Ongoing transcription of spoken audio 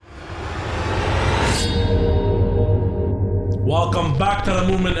Welcome back to the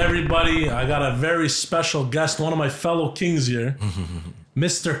movement, everybody. I got a very special guest, one of my fellow kings here,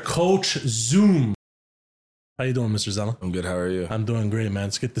 Mr. Coach Zoom. How you doing, Mr. Zela? I'm good. How are you? I'm doing great, man.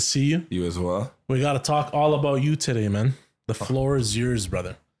 It's good to see you. You as well. We got to talk all about you today, man. The floor is yours,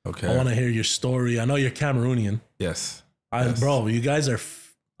 brother. Okay. I want to hear your story. I know you're Cameroonian. Yes. Bro, you guys are...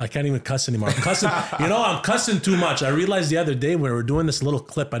 I can't even cuss anymore. I'm cussing. I'm cussing too much. I realized the other day when we were doing this little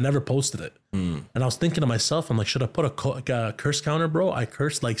clip, I never posted it. And I was thinking to myself, I'm like, should I put a curse counter, bro? I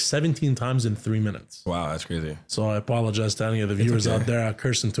cursed like 17 times in 3 minutes. Wow, that's crazy. So I apologize to any of the viewers out there. I'm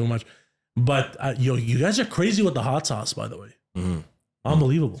cursing too much. But you guys are crazy with the hot sauce, by the way.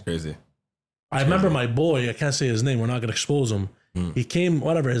 Unbelievable. It's crazy. I remember my boy, I can't say his name. We're not going to expose him. He came,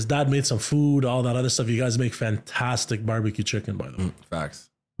 whatever. His dad made some food, all that other stuff. You guys make fantastic barbecue chicken, by the way. Facts.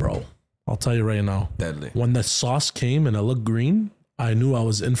 Bro, I'll tell you right now. Deadly. When the sauce came and it looked green, I knew I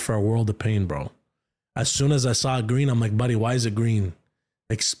was in for a world of pain, bro. As soon as I saw it green, I'm like, buddy, why is it green?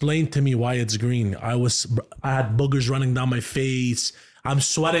 Explain to me why it's green. I had boogers running down my face. I'm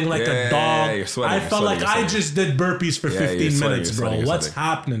sweating like a dog. You're sweating, I felt like I just did burpees for 15 minutes, bro. What's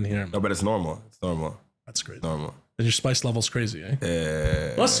happening here? No, but it's normal. It's normal. That's great. Normal. And your spice level's crazy, eh?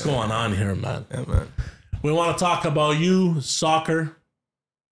 Yeah. What's going on here, man? Yeah, man. We want to talk about you, soccer,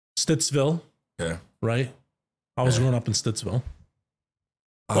 Stittsville. Yeah. Right? I was growing up in Stittsville.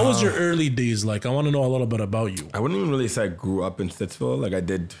 What was your early days like? I want to know a little bit about you. I wouldn't even really say I grew up in Stittsville. Like, I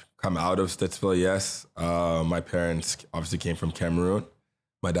did come out of Stittsville, yes. My parents obviously came from Cameroon.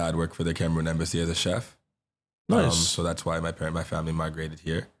 My dad worked for the Cameroon embassy as a chef. Nice. So that's why my family migrated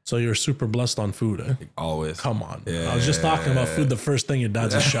here. So you're super blessed on food, eh? Like, always. Come on. Yeah. I was just talking about food. The first thing your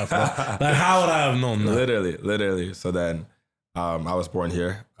dad's a chef. Bro. Like, how would I have known that? Literally. So then I was born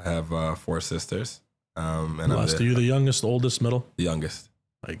here. I have 4 sisters. And Blessed. Are you the youngest, oldest, middle? The youngest.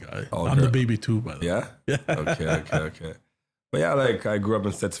 My guy. I'm the baby too, by the way. Yeah? Yeah. Okay. But yeah, like I grew up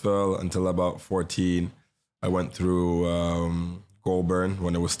in Stittsville until about 14. I went through Goulburn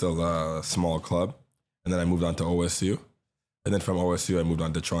when it was still a small club. And then I moved on to OSU. And then from OSU, I moved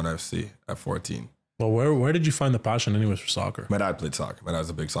on to Toronto FC at 14. Well, where did you find the passion anyways for soccer? My dad played soccer. My dad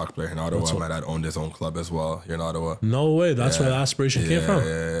was a big soccer player in Ottawa. My dad owned his own club as well here in Ottawa. No way. That's where the aspiration came from.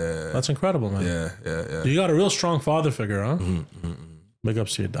 Yeah. That's incredible, man. Yeah. You got a real strong father figure, huh? Big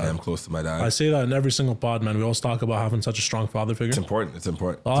ups to your dad. I am close to my dad. I say that in every single pod, man. We always talk about having such a strong father figure. It's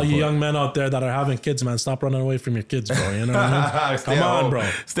important. All you young men out there that are having kids, man, stop running away from your kids, bro. You know what I mean? Come on, bro.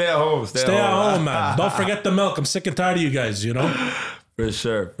 Stay at home. Stay at home, man. Don't forget the milk. I'm sick and tired of you guys, you know? For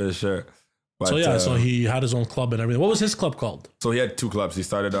sure. But, so he had his own club and everything. What was his club called? So he had 2 clubs. He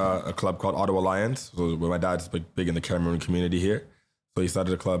started a club called Ottawa Lions. So my dad's big in the Cameroon community here. So he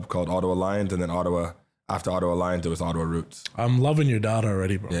started a club called Ottawa Lions, and then after Ottawa Lions, it was Ottawa Roots. I'm loving your dad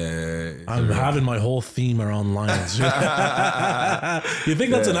already, bro. Yeah. I'm having my whole theme around lions. You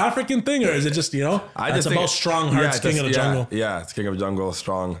think that's an African thing, or is it just, it's about strong hearts, king of the jungle? Yeah, it's king of the jungle,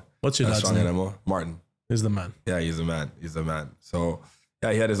 strong. What's your dad's strong name? animal? Martin. He's the man. Yeah, he's the man. So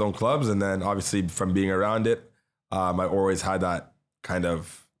yeah, he had his own clubs, and then obviously from being around it, I always had that kind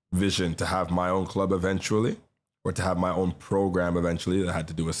of vision to have my own club eventually, or to have my own program eventually that had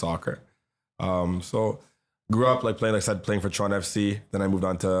to do with soccer. So grew up playing for Toronto FC. Then I moved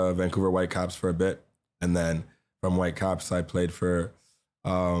on to Vancouver Whitecaps for a bit. And then from Whitecaps, I played for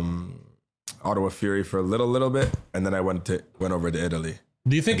Ottawa Fury for a little bit. And then I went over to Italy.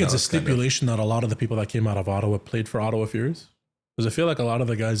 Do you think it's a stipulation that a lot of the people that came out of Ottawa played for Ottawa Furies? Because I feel like a lot of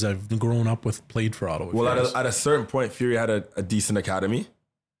the guys I've grown up with played for Ottawa Furies. Well, at a certain point, Fury had a decent academy.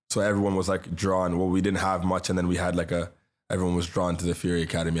 So everyone was drawn. Well, we didn't have much. And then we had everyone was drawn to the Fury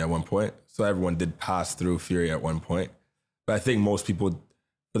Academy at one point. So everyone did pass through Fury at one point. But I think most people,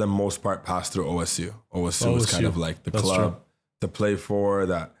 for the most part, passed through OSU. OSU was kind of the club to play for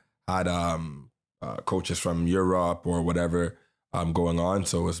that had coaches from Europe or whatever going on.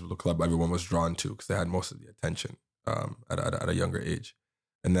 So it was the club everyone was drawn to because they had most of the attention at a younger age.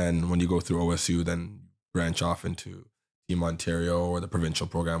 And then when you go through OSU, then branch off into Team Ontario or the provincial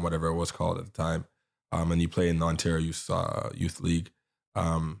program, whatever it was called at the time. And you play in the Ontario Youth League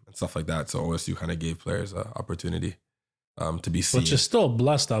and stuff like that. So OSU kind of gave players an opportunity to be seen. Which is still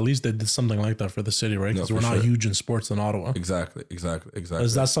blessed. At least they did something like that for the city, right? Because we're not huge in sports in Ottawa. Exactly.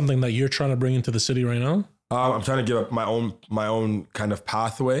 Is that something that you're trying to bring into the city right now? I'm trying to give up my own kind of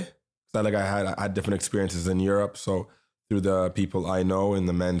pathway. I had different experiences in Europe. So through the people I know in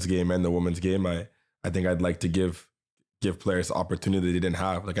the men's game and the women's game, I think I'd like to give players the opportunity they didn't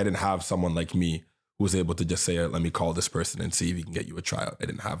have. I didn't have someone like me who was able to just say, let me call this person and see if he can get you a tryout. I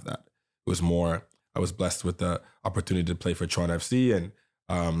didn't have that. It was more, I was blessed with the opportunity to play for Toronto FC and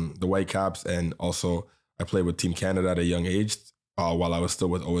the Whitecaps. And also I played with Team Canada at a young age while I was still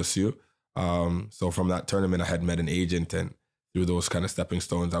with OSU. So from that tournament, I had met an agent, and through those kind of stepping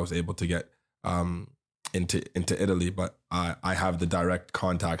stones, I was able to get into Italy. But I have the direct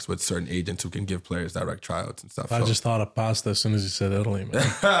contacts with certain agents who can give players direct tryouts and stuff. I just thought of pasta as soon as you said Italy, man.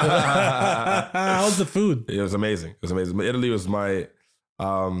 How's the food? It was amazing. It was amazing. But Italy was my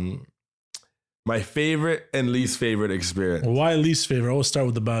my favorite and least favorite experience. Why least favorite? Always start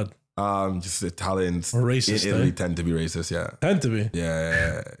with the bad. Just Italians Or racist, in Italy tend to be racist. Yeah, Tend to be.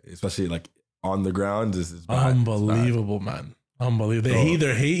 yeah. Especially like on the ground is bad. Unbelievable, man. Unbelievable. They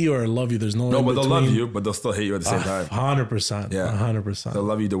either hate you or love you. There's no. No, but they'll love you, but they'll still hate you at the same time. 100%. Yeah. 100%. They'll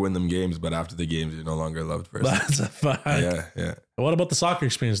love you to win them games, but after the games, you're no longer a loved person. That's a fact. Yeah. What about the soccer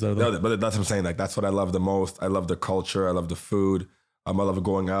experience though? No, but that's what I'm saying. Like that's what I love the most. I love the culture. I love the food. I love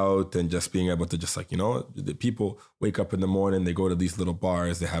going out and just being able to just like, the people wake up in the morning, they go to these little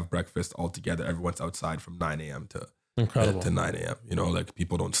bars, they have breakfast all together. Everyone's outside from 9 a.m. to 9 a.m. Like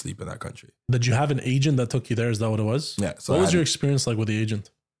people don't sleep in that country. Did you have an agent that took you there? Is that what it was? Yeah. So what was your experience like with the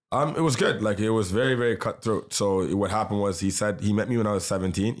agent? It was good. Like it was very, very cutthroat. So what happened was he met me when I was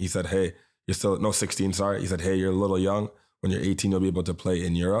 17. He said, hey, 16, sorry. He said, hey, you're a little young. When you're 18, you'll be able to play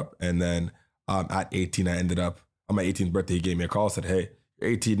in Europe. And then at 18, I ended up, on my 18th birthday, he gave me a call, said, hey,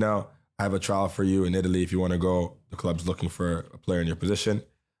 you're 18 now. I have a trial for you in Italy if you want to go. The club's looking for a player in your position.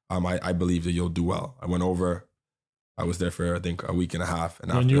 I believe that you'll do well. I went over. I was there for, I think, a week and a half.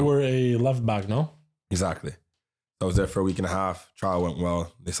 And when you were a left back, no? Exactly. I was there for a week and a half. Trial went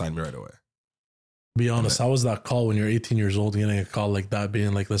well. They signed me right away. Be honest, how was that call when you're 18 years old, getting a call like that,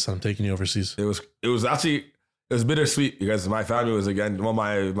 being like, listen, I'm taking you overseas? It was actually bittersweet because my family was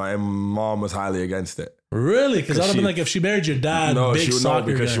my mom was highly against it. Really? Because I would have been like, if she married your dad, she would know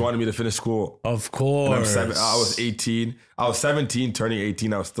because she wanted me to finish school. Of course. I was 18. I was 17, turning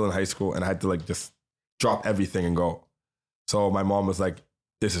 18. I was still in high school and I had to like just drop everything and go. So my mom was like,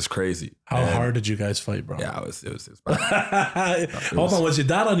 this is crazy. How hard did you guys fight, bro? Yeah, it was bad. Hold on, was your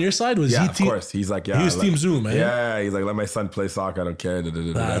dad on your side? Of course. He's like, he was Team Zoom, man. Yeah, he's like, let my son play soccer. I don't care.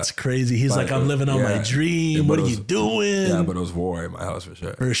 That's crazy. He's like, I'm living on my dream. What are you doing? Yeah, but it was war in my house for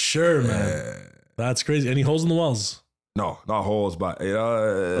sure. For sure, man. Yeah. That's crazy. Any holes in the walls? No, not holes, but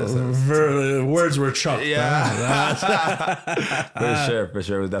words were chucked. Yeah, for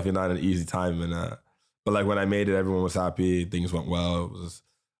sure. It was definitely not an easy time, and but like when I made it, everyone was happy. Things went well. It was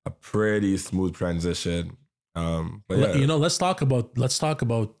a pretty smooth transition. But yeah. Let's talk about.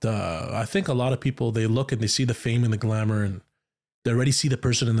 I think a lot of people, they look and they see the fame and the glamour, and they already see the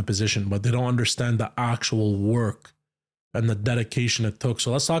person in the position, but they don't understand the actual work and the dedication it took.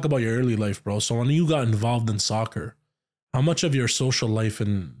 So let's talk about your early life, bro. So when you got involved in soccer, how much of your social life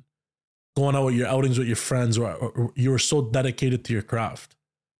and going out with your outings with your friends, or you were so dedicated to your craft?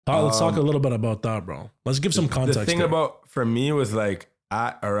 Let's talk a little bit about that, bro. Let's give some context. The thing about, for me, was like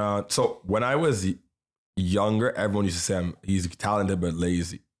so when I was younger, everyone used to say he's talented but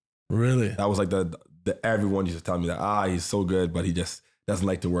lazy. Really? That was like the everyone used to tell me that, he's so good, but he just doesn't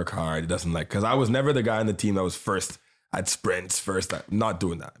like to work hard. He doesn't like, because I was never the guy on the team that was first at sprints, first. I'm not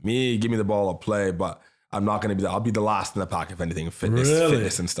doing that. Me, give me the ball, I'll play, but I'm not going to be I'll be the last in the pack, if anything,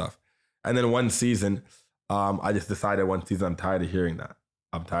 fitness and stuff. And then one season, I just decided I'm tired of hearing that.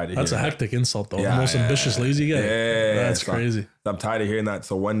 That's a hectic insult, though. Yeah, the most ambitious, lazy guy. Yeah, that's crazy. I'm tired of hearing that.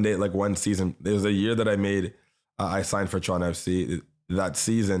 So one day, like one season, there was a year that I made, I signed for Toronto FC. That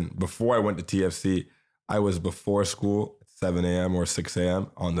season, before I went to TFC, I was before school at 7 a.m. or 6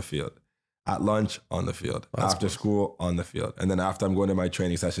 a.m. on the field. At lunch, on the field. After school, on the field. And then after, I'm going to my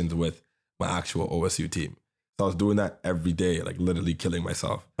training sessions with my actual OSU team. So I was doing that every day, like literally killing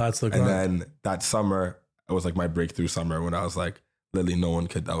myself. That's the grind. And then that summer, it was like my breakthrough summer when I was like, literally no one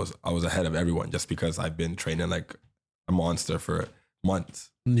could, I was ahead of everyone just because I've been training like a monster for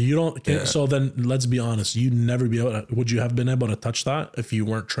months. You don't, so then let's be honest, would you have been able to touch that if you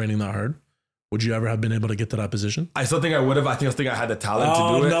weren't training that hard? Would you ever have been able to get to that position? I still think I would have. I think I had the talent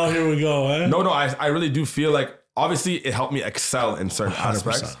to do it. Oh, no, here we go. Eh? No, I really do feel like, obviously it helped me excel in certain 100%.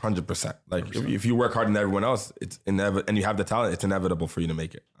 Aspects, 100%. Like 100%. If you work harder than everyone else, it's inevitable, and you have the talent, it's inevitable for you to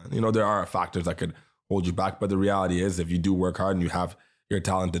make it. There are factors that could hold you back, but the reality is if you do work hard and you're a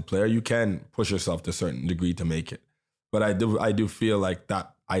talented player, you can push yourself to a certain degree to make it. But I do feel like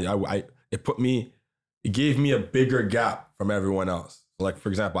that it gave me a bigger gap from everyone else. Like, for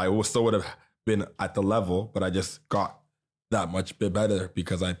example, I still would have been at the level, but I just got that much bit better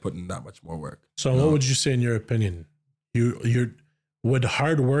because I put in that much more work. So what would you say in your opinion? Would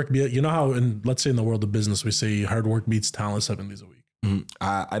hard work be, how let's say in the world of business, we say hard work beats talent 7 days a week. Mm-hmm.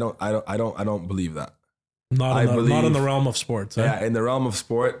 I don't believe that. Not in the realm of sports. Yeah, in the realm of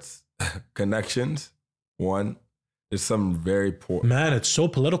sports, connections, one. there's some very poor. Man, it's so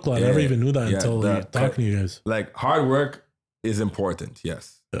political. I never even knew that until talking to you guys. Like hard work is important,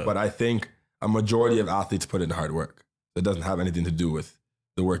 yes. Yeah. But I think a majority of athletes put in hard work. It doesn't have anything to do with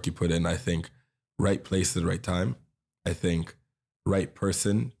the work you put in. I think right place at the right time. I think right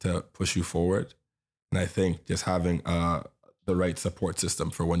person to push you forward. And I think just having the right support system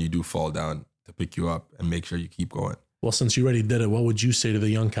for when you do fall down to pick you up and make sure you keep going. Well, since you already did it, what would you say to the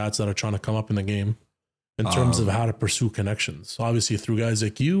young cats that are trying to come up in the game in terms of how to pursue connections? Obviously through guys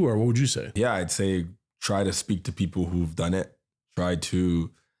like you, or what would you say? Yeah, I'd say try to speak to people who've done it. Try to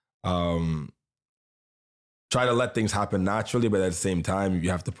let things happen naturally, but at the same time,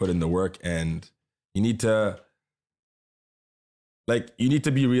 you have to put in the work, and you need to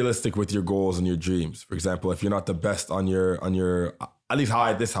be realistic with your goals and your dreams. For example, if you're not the best on your at least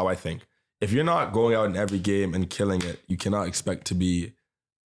how I think. If you're not going out in every game and killing it, you cannot expect to be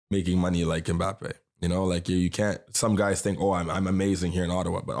making money like Mbappe. You know, like you can't. Some guys think, oh, I'm amazing here in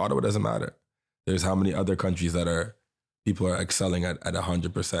Ottawa, but Ottawa doesn't matter. There's how many other countries that people are excelling at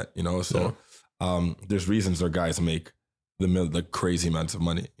 100%. You know, so there's reasons their guys make the crazy amounts of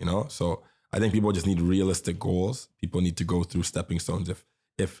money. You know, so I think people just need realistic goals. People need to go through stepping stones.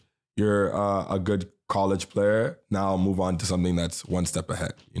 If you're a good college player, now move on to something that's one step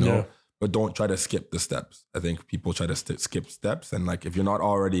ahead. You know. Yeah. But don't try to skip the steps. I think people try to skip steps. And like, if you're not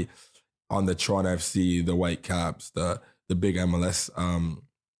already on the Toronto FC, the Whitecaps, the big MLS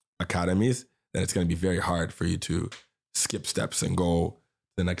academies, then it's going to be very hard for you to skip steps and go to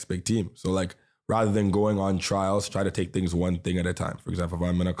the next big team. So like, rather than going on trials, try to take things one thing at a time. For example, if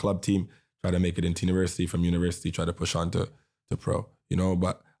I'm in a club team, try to make it into university, from university, try to push on to pro, you know,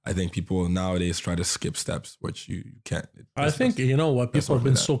 but I think people nowadays try to skip steps, which you can't. I think, you know what, people have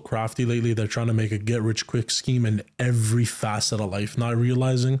been so crafty lately. They're trying to make a get-rich-quick scheme in every facet of life, not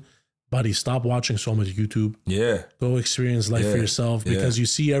realizing, buddy, stop watching so much YouTube. Yeah. Go experience life for yourself, because you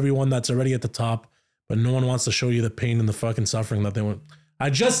see everyone that's already at the top, but no one wants to show you the pain and the fucking suffering that they want. I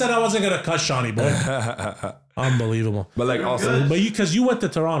just said I wasn't going to cuss Shawnee, boy. Unbelievable. But like also... Because you went to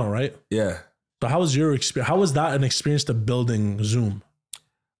Toronto, right? Yeah. So how was your experience? How was that an experience to building Zoom?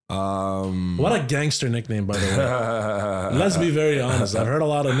 What a gangster nickname, by the way. Let's be very honest. I've heard a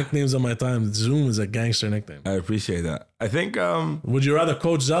lot of nicknames in my time. Zoom is a gangster nickname. I appreciate that. I think... would you rather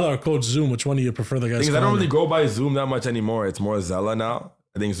Coach Zela or Coach Zoom? Which one do you prefer the guys? I don't really go by Zoom that much anymore. It's more Zela now.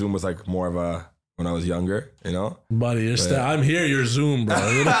 I think Zoom was like more of a... when I was younger, you know? Buddy, you're still... I'm here, you're Zoom, bro.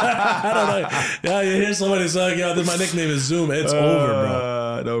 You know? I don't know. Yeah, you hear somebody saying, yeah, my nickname is Zoom. It's over,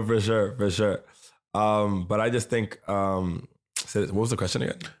 bro. No, for sure. But I just think... what was the question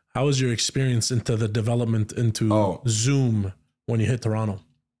again? How was your experience into the development into Zoom when you hit Toronto?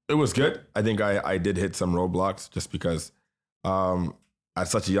 It was good. I think I did hit some roadblocks just because at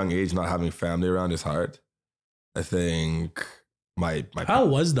such a young age, not having family around is hard. I think my how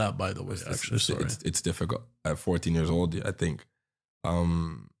was that, by the way? Actually, it's difficult. At 14 years old, I think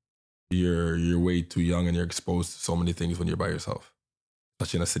you're way too young and you're exposed to so many things when you're by yourself.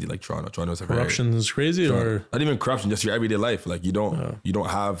 Especially in a city like Toronto. Toronto is corruption is crazy, or not even corruption, just your everyday life. Like you don't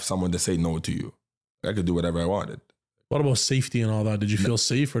have someone to say no to you. I could do whatever I wanted. What about safety and all that? Did you feel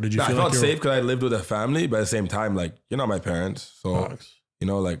safe, or did you feel I felt safe because I lived with a family, but at the same time, like, you're not my parents. So, you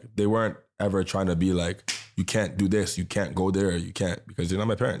know, like they weren't ever trying to be like, you can't do this, you can't go there, you can't, because you're not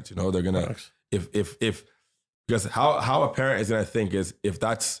my parents. You know, they're gonna because how a parent is gonna think is, if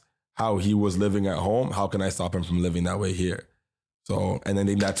that's how he was living at home, how can I stop him from living that way here? So, and I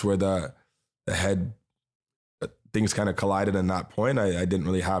think that's where the head things kind of collided in that point. I didn't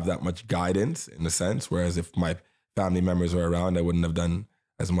really have that much guidance in a sense. Whereas if my family members were around, I wouldn't have done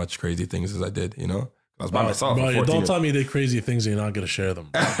as much crazy things as I did, you know? I was by myself. Bro, don't tell me they crazy things and you're not going to share them.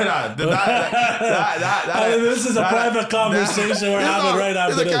 This is a private conversation we're having right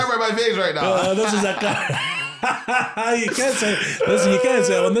after this. There's a camera in my face right now. This is you can't say, listen, you can't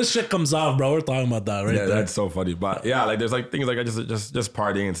say, when this shit comes off, bro, we're talking about that right there. That's so funny. But yeah, like there's like things like I just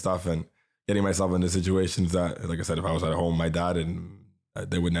partying and stuff and getting myself into situations that, like I said, if I was at home, my dad, and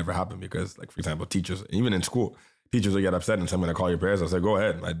they would never happen because, like, for example, teachers, even in school, teachers would get upset and say, I'm going to call your parents. I said, go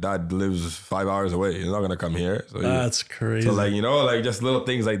ahead. My dad lives 5 hours away. He's not going to come here. So that's crazy. So, like, you know, like just little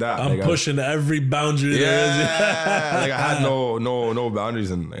things like that. I'm like pushing every boundary there is. Like I had no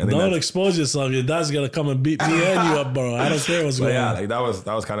boundaries. And don't expose yourself. Your dad's going to come and beat me and you up, bro. I don't care what's going on. Like that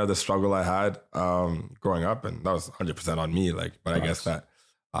was kind of the struggle I had growing up. And that was 100% on me. Like, but I guess that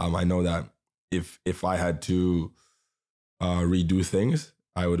I know that if I had to redo things,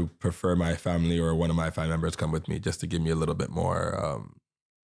 I would prefer my family or one of my family members come with me just to give me a little bit more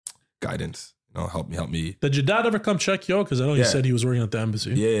guidance. You know, help me. Did your dad ever come check you out? Because I know he said he was working at the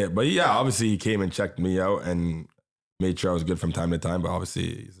embassy. Yeah, but obviously he came and checked me out, and made sure I was good from time to time, but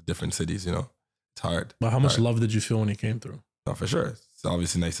obviously it's different cities, you know. It's hard. But how much love did you feel when you came through? No, for sure. It's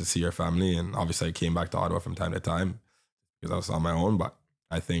obviously nice to see your family, and obviously I came back to Ottawa from time to time because I was on my own. But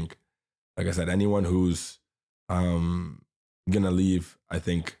I think, like I said, anyone who's gonna leave, I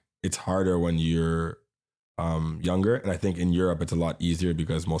think it's harder when you're younger, and I think in Europe it's a lot easier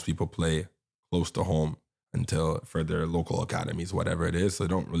because most people play close to home until for their local academies, whatever it is. So they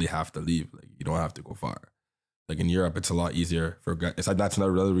don't really have to leave. Like you don't have to go far. Like in Europe, it's a lot easier for guys. It's like that's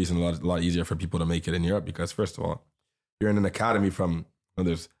another reason a lot easier for people to make it in Europe because first of all, you're in an academy from,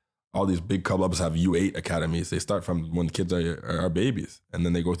 there's all these big clubs have U8 academies. They start from when kids are babies, and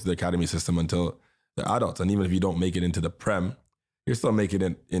then they go through the academy system until they're adults. And even if you don't make it into the Prem, you're still making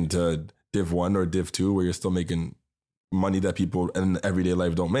it into Div 1 or Div 2, where you're still making money that people in everyday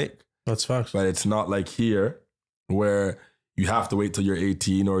life don't make. That's facts. But it's not like here where you have to wait till you're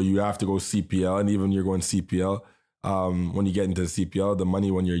 18 or you have to go CPL. And even you're going CPL, when you get into CPL, the money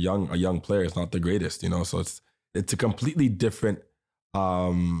when you're a young player is not the greatest, you know? So it's a completely different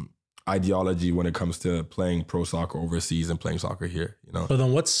ideology when it comes to playing pro soccer overseas and playing soccer here, you know? So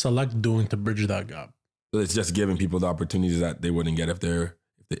then what's Select doing to bridge that gap? So it's just giving people the opportunities that they wouldn't get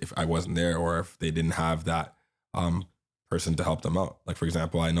if I wasn't there or if they didn't have that person to help them out. Like, for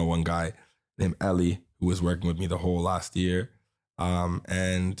example, I know one guy named Ellie who was working with me the whole last year.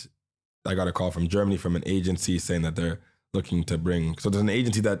 And I got a call from Germany from an agency saying that they're looking to so there's an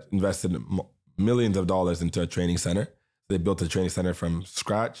agency that invested millions of dollars into a training center. They built a training center from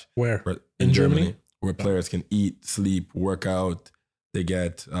scratch. Where? In Germany, where players can eat, sleep, work out. They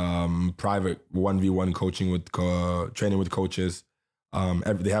get private 1v1 coaching with training with coaches.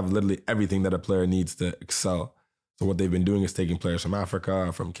 They have literally everything that a player needs to excel. So what they've been doing is taking players from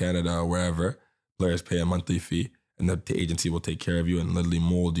Africa, from Canada, wherever. Players pay a monthly fee, and the agency will take care of you and literally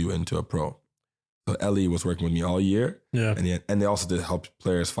mold you into a pro. So Ellie was working with me all year. Yeah. And they also did help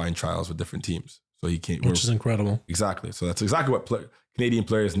players find trials with different teams. So he can't, which is incredible. Exactly. So that's exactly what Canadian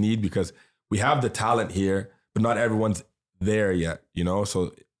players need because we have the talent here, but not everyone's there yet, you know?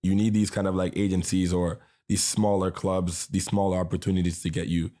 So you need these kind of like agencies or these smaller clubs, these smaller opportunities to get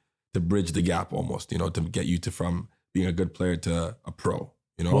you to bridge the gap almost, you know, to get you from being a good player to a pro,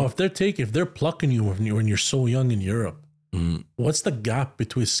 you know? Well, if they're plucking you when you're so young in Europe, what's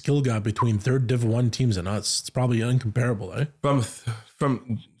the skill gap between third Div 1 teams and us? It's probably incomparable, eh?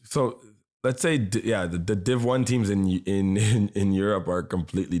 So let's say, the Div 1 teams in Europe are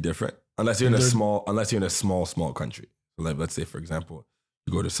completely different unless you're in a small country. Like, let's say, for example,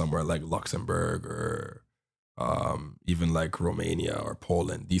 you go to somewhere like Luxembourg or even like Romania or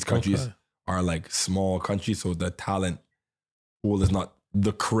Poland. These countries are like small countries, so the talent pool is not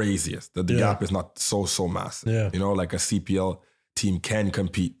the craziest. The gap is not so massive. Yeah. You know, like a CPL team can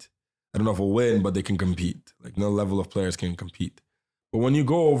compete. I don't know if we'll win, but they can compete. Like no level of players can compete. But when you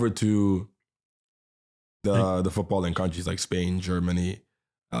go over to the footballing countries like Spain, Germany,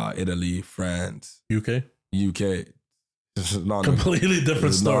 Italy, France, UK, it's not completely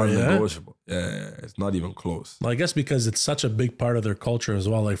different story. Non-negotiable. Yeah, it's not even close. Well, I guess because it's such a big part of their culture as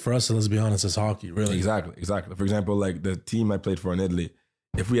well. Like for us, let's be honest, it's hockey, really. Exactly. For example, like the team I played for in Italy,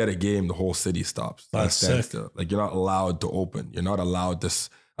 if we had a game, the whole city stops. That's sick. Still. Like you're not allowed to open. You're not allowed to.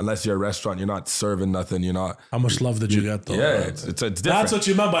 Unless you're a restaurant, you're not serving nothing. You're not. How much love did you get though? Yeah, it's different. That's what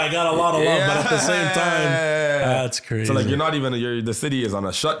you meant by I got a lot of love, but at the same time, that's crazy. So like you're not even. The city is on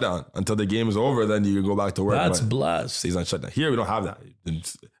a shutdown until the game is over. Then you can go back to work. That's blessed. He's on shutdown. Here we don't have that.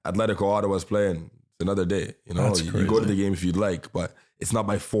 Atletico Ottawa's playing. It's another day. You know, you go to the game if you'd like, but it's not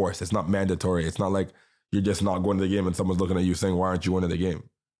by force. It's not mandatory. It's not like you're just not going to the game and someone's looking at you saying, "Why aren't you going to the game?"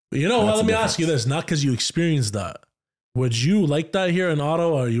 You know, let me ask you this: not because you experienced that. Would you like that here in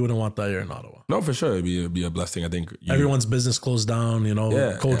Ottawa, or you wouldn't want that here in Ottawa? No, for sure. It'd be a blessing. I think everyone's business closed down. You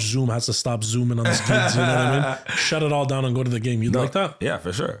know, Coach Zoom has to stop zooming on his kids. You know what I mean? Shut it all down and go to the game. You'd like that? Yeah,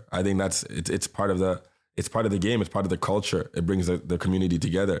 for sure. I think it's part of the game. It's part of the culture. It brings the community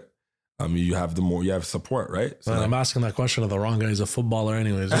together. You have support, right? So I'm asking that question of the wrong guy. He's a footballer,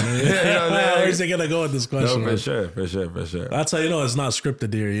 anyways. Where's he gonna go with this question? No, for sure. That's how you know it's not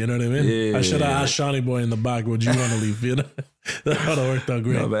scripted here. You know what I mean? I should have asked Shawnee Boy in the back. Would you want to leave? You know, that would have worked out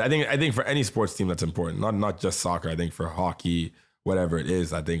great. No, but I think for any sports team that's important, not just soccer. I think for hockey, whatever it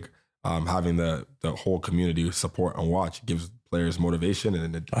is, I think having the whole community support and watch gives players motivation,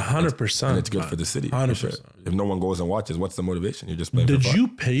 and 100%, and it's good for the city. 100%. Sure. If no one goes and watches, what's the motivation? You're just playing. Did you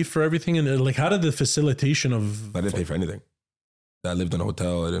pay for everything? And like, how did the facilitation of? I didn't pay for anything. I lived in a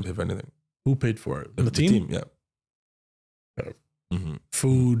hotel. I didn't pay for anything. Who paid for it? The team? Yeah. Mm-hmm.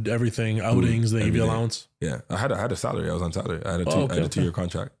 Food, everything, outings. They give you allowance. Yeah, I had a salary. I was on salary. I had a 2-year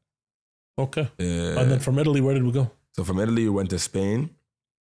contract. Okay. Yeah. And then from Italy, where did we go? So from Italy, we went to Spain.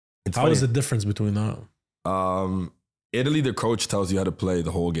 How is the difference between that? Italy, the coach tells you how to play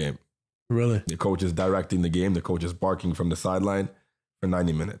the whole game. Really? The coach is directing the game. The coach is barking from the sideline for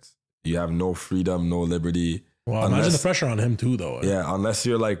 90 minutes. You have no freedom, no liberty. Well, imagine the pressure on him too, though. Yeah, unless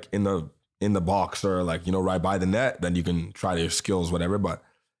you're like in the box or like, you know, right by the net, then you can try your skills, whatever. But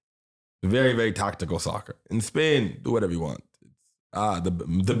very, very tactical soccer. In Spain, do whatever you want.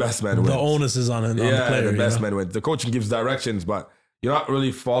 The best man wins. The onus is on the player. The best man wins. The coach gives directions, but you're not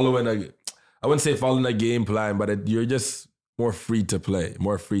really following I wouldn't say following a game plan, but you're just more free to play,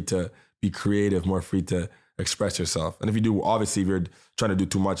 more free to be creative, more free to express yourself. And if you do, obviously, if you're trying to do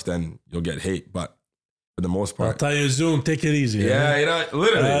too much, then you'll get hate. But for the most part, I'll tell you, Zoom, take it easy. Yeah, you know,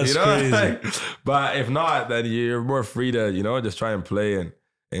 literally, That's you know. crazy. But if not, then you're more free to, you know, just try and play and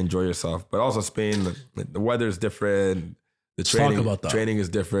enjoy yourself. But also Spain, the weather's different. Let's talk about that. Training is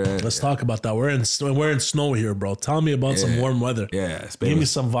different. Let's talk about that. We're in snow here, bro. Tell me about some warm weather. Yeah, Spain. Give me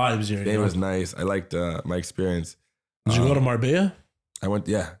some vibes here. Spain was nice. I liked my experience. Did you go to Marbella? I went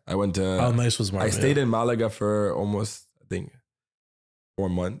to. How nice was Marbella? I stayed in Malaga for almost, I think, 4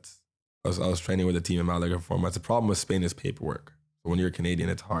 months. I was training with a team in Malaga for 4 months. The problem with Spain is paperwork. So when you're Canadian,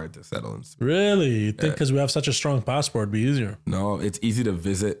 it's hard to settle in Spain. Really? You think because we have such a strong passport, it'd be easier? No, it's easy to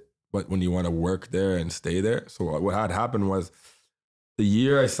visit, but when you want to work there and stay there. So what had happened was the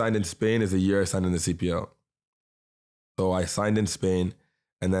year I signed in Spain is the year I signed in the CPL. So I signed in Spain,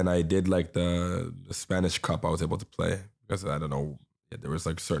 and then I did like the Spanish Cup I was able to play because I don't know, there was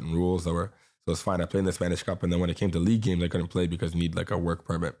like certain rules that were, so it's fine. I played in the Spanish Cup, and then when it came to league games, I couldn't play because you need like a work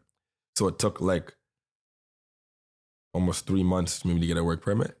permit. So it took like almost 3 months for me to get a work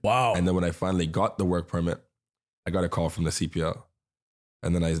permit. Wow. And then when I finally got the work permit, I got a call from the CPL.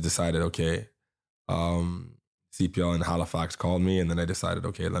 And then I decided, okay, CPL in Halifax called me, and then I decided,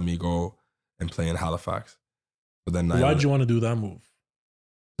 okay, let me go and play in Halifax. But then why'd you want to do that move?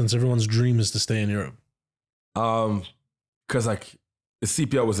 Since everyone's dream is to stay in Europe. Because like the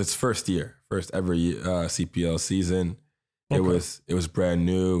CPL was its first ever CPL season. Okay. It was brand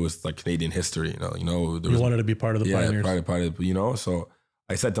new. It was like Canadian history, you wanted to be part of the pioneers. Part of, you know. So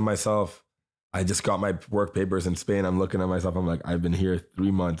I said to myself, I just got my work papers in Spain. I'm looking at myself. I'm like, I've been here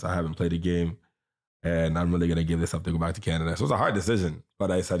 3 months. I haven't played a game, and I'm really gonna give this up to go back to Canada. So it was a hard decision,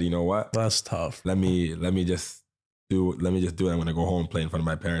 but I said, you know what? That's tough. Let me just do it. I'm gonna go home, play in front of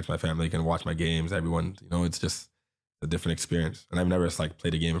my parents, my family, can watch my games. Everyone, you know, it's just a different experience. And I've never like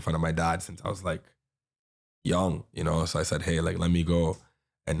played a game in front of my dad since I was like young, you know. So I said, hey, like let me go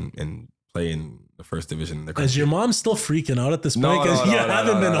and play in the first division in the country. Is your mom still freaking out at this point? Because you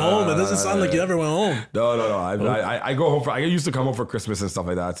haven't been home. It doesn't sound like you ever went home. No. I go home I used to come home for Christmas and stuff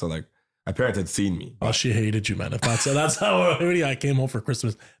like that. So like my parents had seen me. Oh, she hated you, man. If that's how I came home for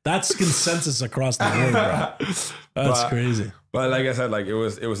Christmas. That's consensus across the board, bro. That's crazy. But like I said, like it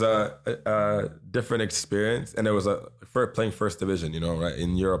was a different experience, and it was playing first division. You know, right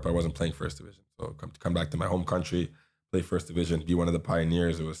in Europe, I wasn't playing first division. So come back to my home country, play first division, be one of the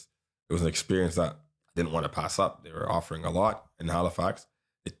pioneers. It was an experience that I didn't want to pass up. They were offering a lot in Halifax.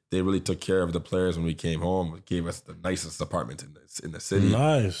 They really took care of the players when we came home. It gave us the nicest apartment in the city.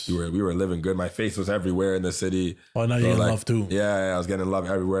 Nice. We were living good. My face was everywhere in the city. Oh, now you're in love too. Yeah, I was getting love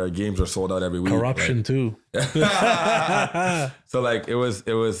everywhere. Games were sold out every week. Corruption too. So like it was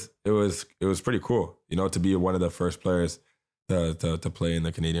pretty cool, you know, to be one of the first players to play in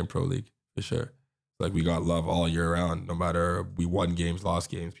the Canadian Pro League for sure. Like we got love all year round. No matter we won games, lost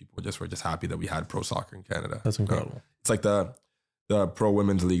games, people were just happy that we had pro soccer in Canada. That's incredible. You know? It's like the pro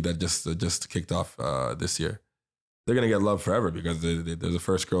women's league that just kicked off this year. They're gonna get love forever because they're the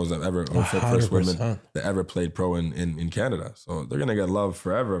first girls that ever, or first women that ever played pro in Canada. So they're gonna get love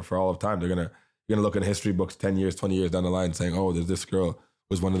forever for all of time. You're gonna look in history books 10 years, 20 years down the line, saying, "Oh, there's this girl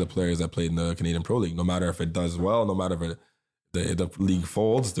was one of the players that played in the Canadian Pro League." No matter if it does well, no matter if the league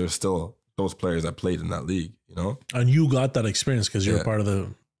folds, there's still those players that played in that league. You know, and you got that experience because you were part of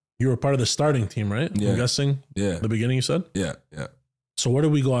the starting team, right? Yeah. I'm guessing. Yeah. The beginning, you said. Yeah. So where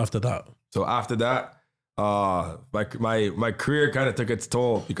did we go after that? So after that, my career kind of took its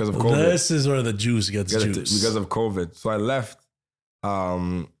toll because of COVID. This is where the juice gets juice. Because of COVID. So I left.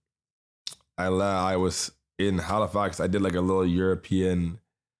 I was in Halifax. I did like a little European,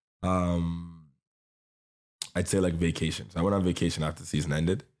 I'd say like vacation. So I went on vacation after the season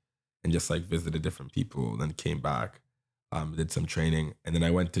ended and just like visited different people, then came back, did some training, and then I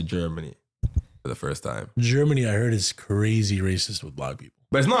went to Germany for the first time. Germany, I heard, is crazy racist with black people.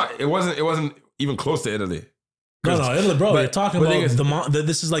 But it wasn't even close to Italy. No, Italy, bro. You're talking about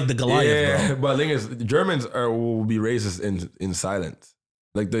this is like the Goliath, bro. But the thing is, Germans will be racist in silence.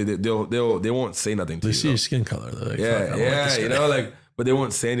 Like they won't say nothing to They you. see your skin color. They're like, Yeah, fuck, I don't like yeah, this you guy. know, like, but they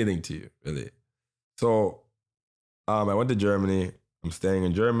won't say anything to you, really. So, I went to Germany. I'm staying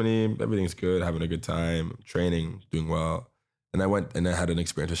in Germany. Everything's good, having a good time, training, doing well. And I went and I had an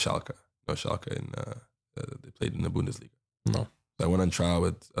experience with Schalke. Schalke in they played in the Bundesliga. No. So I went on trial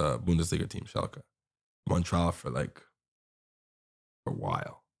with Bundesliga team Schalke. I'm on trial for a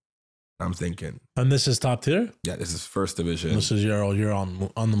while. I'm thinking, And this is top tier? yeah, this is first division. This is you're on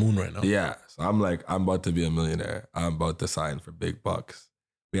the moon right now. Yeah. So I'm like, I'm about to be a millionaire. I'm about to sign for big bucks.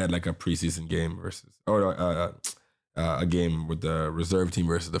 We had like a preseason game a game with the reserve team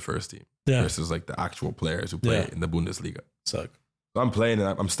versus the first team versus like the actual players who play in the Bundesliga. Suck. So I'm playing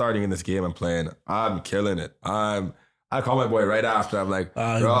and I'm starting in this game. I'm playing. I'm killing it. I call my boy right after. I'm like,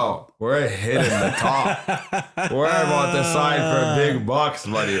 bro, we're hitting the top. We're about to sign for big bucks,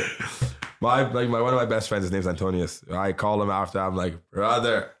 buddy. One of my best friends, his name's Antonius. I call him after. I'm like,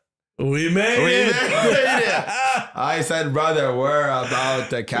 brother, we made it. I said, brother, we're about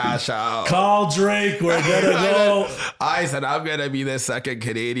to cash out. Call Drake. We're gonna go. I said, I'm gonna be the second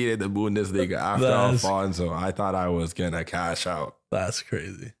Canadian in the Bundesliga after Alfonso. I thought I was gonna cash out. That's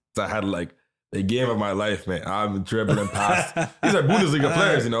crazy. So I had like the game of my life, man. I'm dribbling past. These are Bundesliga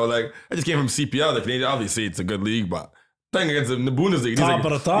players, you know. Like I just came from CPL, the Canadian. Obviously, it's a good league, but playing against them in the Bundesliga, Top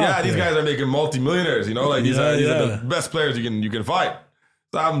of the top. Yeah, these guys are making multi-millionaires. You know, like these are the best players you can fight.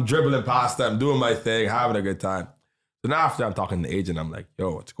 So I'm dribbling past them, doing my thing, having a good time. So now after I'm talking to the agent, I'm like,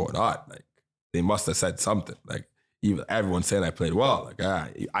 yo, what's going on? Like they must have said something. Like even everyone's saying I played well. Like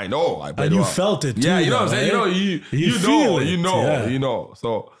I know I played well. And you felt it too. Yeah, you know what I'm saying? Right? You know.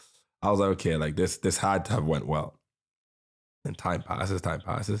 So I was like, okay, like this had to have went well. And time passes.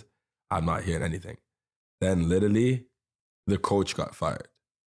 I'm not hearing anything. Then literally, the coach got fired.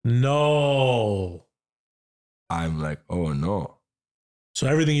 No. I'm like, oh no. So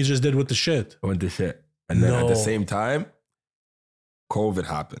everything you just did with the shit. I went to shit. And then at the same time, COVID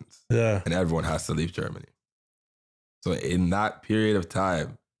happens. Yeah. And everyone has to leave Germany. So in that period of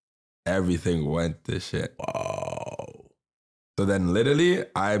time, everything went to shit. Wow. So then literally,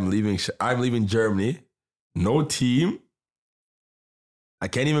 I'm leaving Germany. No team. I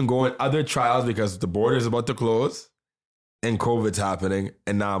can't even go in other trials because the border is about to close and COVID's happening.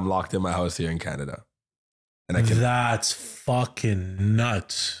 And now I'm locked in my house here in Canada. And that's fucking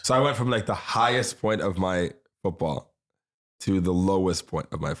nuts. So I went from like the highest point of my football to the lowest point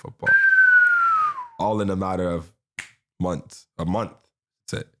of my football. All in a matter of months. A month.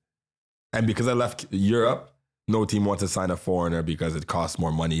 That's it. And because I left Europe, no team wants to sign a foreigner because it costs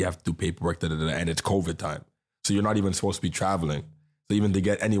more money. You have to do paperwork, and it's COVID time. So you're not even supposed to be traveling. So even to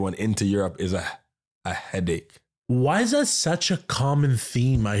get anyone into Europe is a headache. Why is that such a common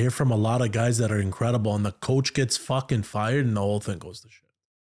theme? I hear from a lot of guys that are incredible and the coach gets fucking fired and the whole thing goes to shit.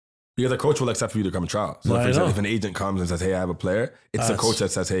 Because the coach will accept for you to come trial. So for example, if an agent comes and says, hey, I have a player, it's the coach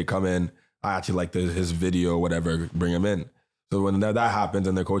that says, hey, come in. I actually like his video, whatever, bring him in. So when that happens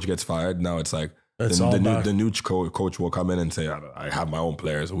and the coach gets fired, now it's like, the new coach will come in and say, I have my own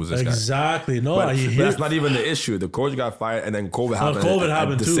players. Who's this guy? Exactly. No, but that's not even the issue. The coach got fired and then COVID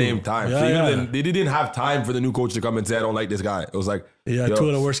happened, at the too. same time. They didn't have time for the new coach to come and say, I don't like this guy. It was like, two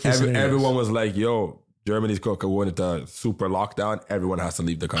of the worst case scenarios. Everyone was like, yo, Germany's going into super lockdown. Everyone has to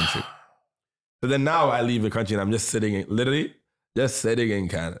leave the country. So then now I leave the country and I'm just sitting in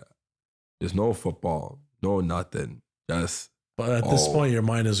Canada. There's no football, no nothing. But at this point, your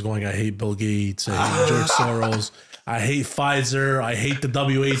mind is going, I hate Bill Gates, I hate George Soros, I hate Pfizer, I hate the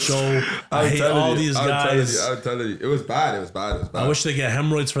WHO, I hate all these guys. I'm telling you, it was bad. I wish they get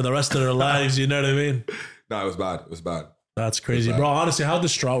hemorrhoids for the rest of their lives, you know what I mean? No, it was bad. That's crazy. Bro, honestly, how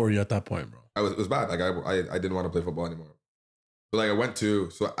distraught were you at that point, bro? It was bad. Like I didn't want to play football anymore. So like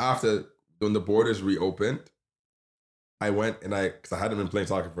so after when the borders reopened, I went and because I hadn't been playing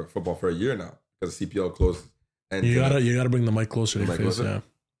football for a year now because the CPL closed. And you gotta bring the mic closer to your face. Yeah.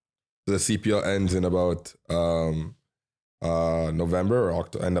 So the CPL ends in about November or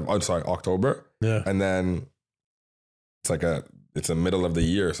October. Yeah. And then it's the middle of the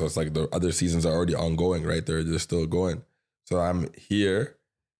year, so it's like the other seasons are already ongoing, right? They're still going. So I'm here,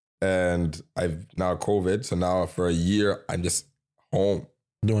 and I've now COVID. So now for a year, I'm just home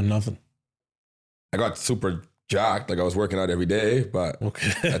doing nothing. I got super jacked, like I was working out every day, but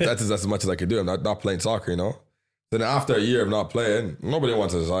that's as much as I could do. I'm not playing soccer, you know. Then after a year of not playing, nobody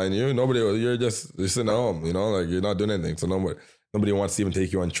wants to sign you. You're sitting at home, you know, like you're not doing anything. So nobody wants to even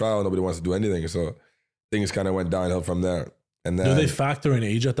take you on trial. Nobody wants to do anything. So things kind of went downhill from there. And then, do they factor in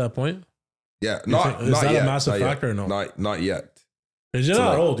age at that point? Yeah, is that a massive factor or no? Not yet. Because you're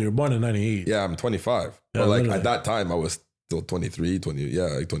not old. You were born in 98. Yeah, I'm 25. Yeah, but like at that time, I was still 23, 20,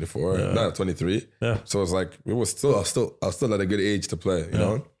 like 24, not 23. Yeah. So it's like, I was still at a good age to play, you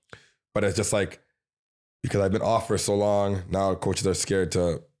know? But it's just like, because I've been off for so long, now coaches are scared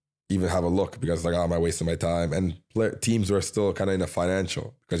to even have a look because it's like, oh, am I wasting my time? And teams are still kind of in a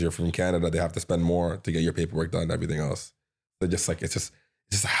financial, because you're from Canada, they have to spend more to get your paperwork done and everything else. So just like, it's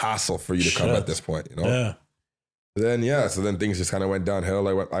just a hassle for you to come at this point, you know? Yeah. So then things just kind of went downhill.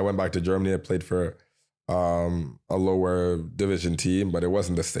 I went back to Germany. I played for a lower division team, but it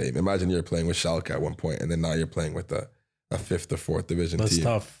wasn't the same. Imagine you're playing with Schalke at one point, and then now you're playing with a fifth or fourth division team. That's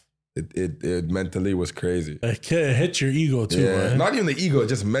tough. It mentally was crazy. It hits your ego too, right? Not even the ego,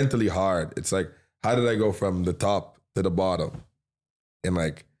 just mentally hard. It's like, how did I go from the top to the bottom? And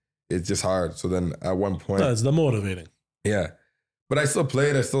like, it's just hard. So then at one point, that's demotivating. Yeah. But I still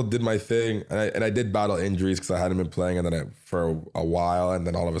played. I still did my thing. And I did battle injuries because I hadn't been playing for a while. And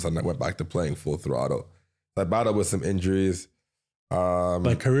then all of a sudden I went back to playing full throttle. So I battled with some injuries.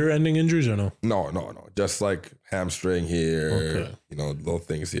 Like career-ending injuries or no? No. Just like hamstring here, little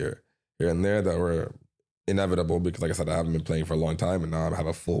things here and there that were inevitable because, like I said, I haven't been playing for a long time, and now I have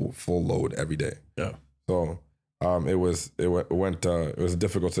a full load every day. Yeah. So it was a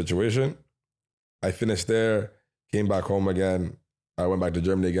difficult situation. I finished there, came back home again. I went back to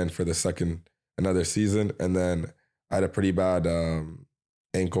Germany again for another season, and then I had a pretty bad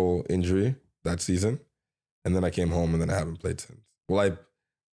ankle injury that season, and then I came home, and then I haven't played since. Well, I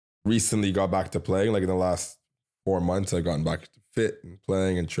recently got back to playing, like in the last 4 months, I've gotten back to fit and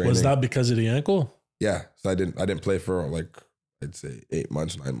playing and training. Was that because of the ankle? Yeah, so I didn't play for like, I'd say 8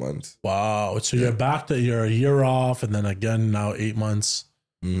 months, 9 months. Wow, so you're back to you're a year off, and then again now 8 months.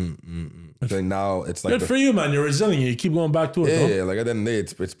 So now it's like good for you, man. You're resilient. You keep going back to it. Yeah. Like at the end of the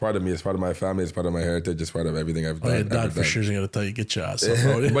day, it's part of me. It's part of my family. It's part of my heritage. It's part of everything I've done. Your dad for sure is gonna tell you get your ass up,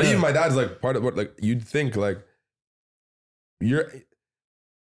 bro. But even my dad's like part of what, like, you'd think like your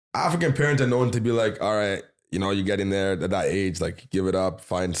African parents are known to be like, all right, you get in there at that age, like give it up,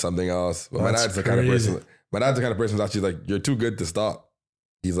 find something else. But my dad's the kind of person. My dad's the kind of person who's actually like, you're too good to stop.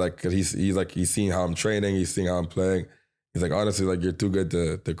 He's like, cause he's seeing how I'm training, he's seeing how I'm playing. He's like, honestly, like you're too good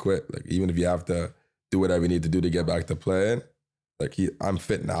to quit. Like even if you have to do whatever you need to do to get back to playing, like I'm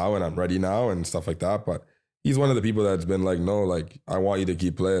fit now and I'm ready now and stuff like that. But he's one of the people that's been like, no, like I want you to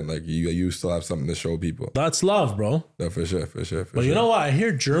keep playing. Like you still have something to show people. That's love, bro. No, for sure. But you know what? I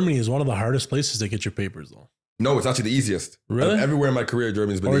hear Germany is one of the hardest places to get your papers, though. No, it's actually the easiest. Really? Everywhere in my career,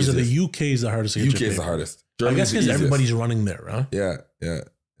 Germany's been the easiest. Or is it the UK is the hardest to get your papers? UK is the hardest. I guess because everybody's running there, huh? Yeah.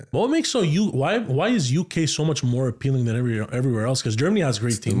 What makes why is UK so much more appealing than everywhere else? Because Germany has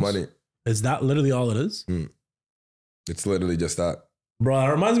great teams. Money. Is that literally all it is? It's literally just that. Bro, it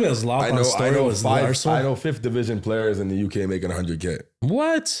reminds me of Zlatan story. I know 5th division players in the UK making 100K.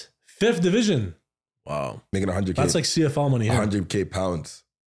 What? 5th division? Wow. Making 100K. That's like CFL money here. 100K pounds.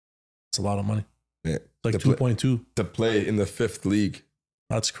 It's a lot of money. Yeah. It's like 2.2. To play in the 5th league.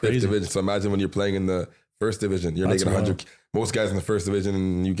 That's crazy. 5th division. So imagine when you're playing in the 1st division, you're making 100. Most guys in the 1st division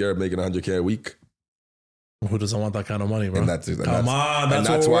in UK are making 100K a week. Who doesn't want that kind of money, bro? And that's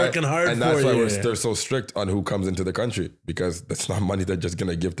what we're working hard for. And that's why they're so strict on who comes into the country, because that's not money they're just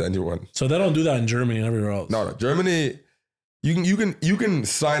gonna give to anyone. So they don't do that in Germany and everywhere else. No, Germany, you can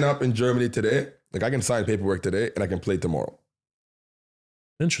sign up in Germany today. Like I can sign paperwork today and I can play tomorrow.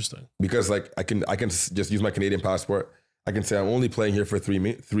 Interesting. Because like I can just use my Canadian passport. I can say I'm only playing here for 3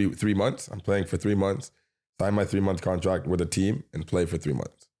 months. I'm playing for 3 months. Sign my 3-month contract with a team and play for 3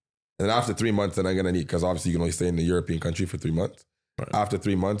 months. And then after 3 months, then I'm going to need, because obviously you can only stay in the European country for 3 months. Right. After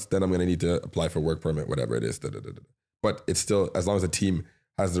 3 months, then I'm going to need to apply for work permit, whatever it is. But it's still, as long as the team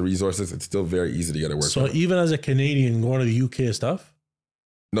has the resources, it's still very easy to get a work permit. So even as a Canadian going to the UK and stuff?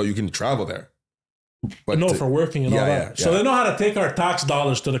 No, you can travel there. But for working and all that. So they know how to take our tax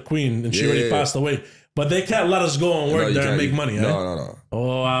dollars to the Queen, and she already passed away. But they can't let us go and work there and make money, No.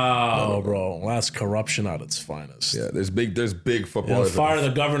 Oh, wow, bro. That's corruption at its finest. Yeah, there's big football. Fire the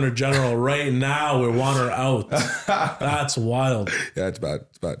Governor General right now. We want her out. That's wild. Yeah, it's bad.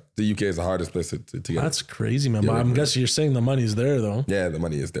 The UK is the hardest place to get. That's crazy, man. But I'm guessing you're saying the money's there, though. Yeah, the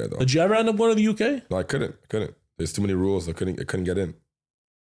money is there, though. Did you ever end up going to the UK? No, I couldn't. There's too many rules. I couldn't get in.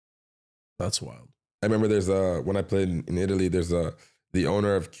 That's wild. I remember when I played in Italy, the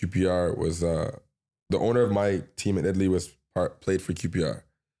owner of QPR was... the owner of my team in Italy played for QPR.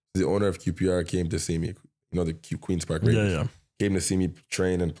 The owner of QPR came to see me, the Queen's Park Rangers. Yeah. Came to see me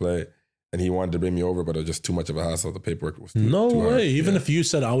train and play, and he wanted to bring me over, but it was just too much of a hassle. The paperwork was too hard. Even if you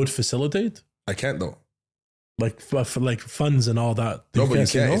said I would facilitate? I can't though. Like funds and all that. No, but you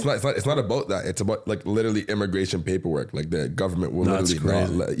can't. It's not about that. It's about like literally immigration paperwork. Like the government will literally not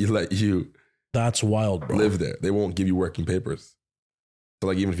let you That's wild, bro. live there. They won't give you working papers. So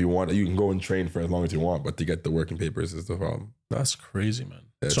like even if you want, you can go and train for as long as you want, but to get the working papers is the problem. That's crazy, man.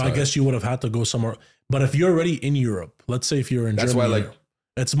 Yeah, so I guess you would have had to go somewhere. But if you're already in Europe, let's say if you're in that's Germany, why like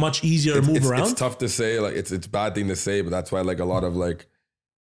it's much easier to move around. It's tough to say. Like it's a bad thing to say, but that's why like a lot of like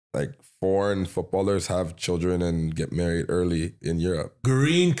foreign footballers have children and get married early in Europe.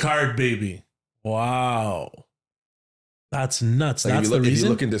 Green card, baby. Wow. That's nuts. Like That's the reason. If you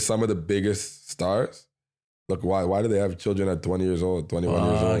look into into some of the biggest stars, look, why do they have children at 20 years old, 21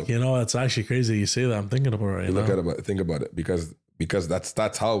 years old? You know, it's actually crazy you say that. I'm thinking about it right you now. Look at it, think about it, because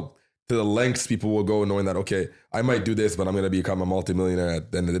that's how to the lengths people will go, knowing that okay, I might do this, but I'm going to become a multimillionaire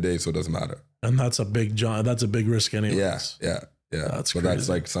at the end of the day, so it doesn't matter. And that's a big risk anyways. Yeah. That's but crazy. that's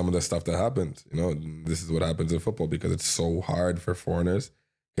like some of the stuff that happens. You know, this is what happens in football because it's so hard for foreigners,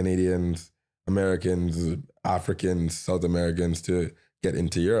 Canadians, Americans, Africans, South Americans to get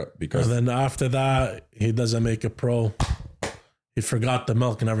into Europe. Because and then after that, he doesn't make it pro. He forgot the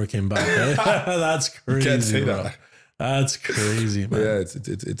milk and never came back. Eh? That's crazy. You can't say bro. that. That's crazy, man. Yeah,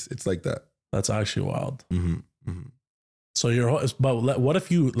 it's like that. That's actually wild. Mm-hmm. Mm-hmm. So but what if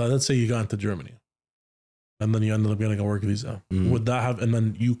let's say you got into Germany and then you ended up getting a work visa? Mm-hmm. Would that have, and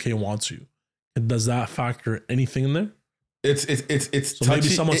then UK wants you? Does that factor anything in there? It's So touchy. maybe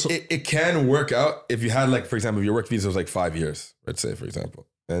someone It can work out if you had like, for example, if your work visa was like 5 years, let's say, for example,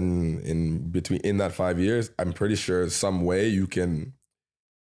 and in that 5 years, I'm pretty sure some way you can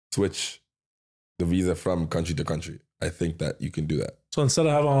switch the visa from country to country. I think that you can do that. So instead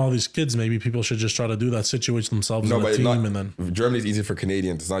of having all these kids, maybe people should just try to do that, situate themselves in a team, and then Germany's easy for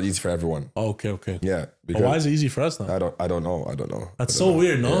Canadians. It's not easy for everyone. Okay. Yeah. But why is it easy for us then? I don't know. That's so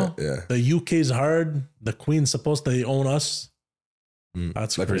weird, no? Yeah. The UK's hard. The Queen's supposed to own us.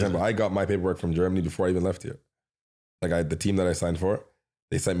 That's like, crazy. for example, I got my paperwork from Germany before I even left here. Like the team that I signed for,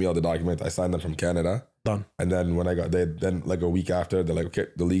 they sent me all the documents. I signed them from Canada. Done. And then when I got there, then like a week after, they're like, okay,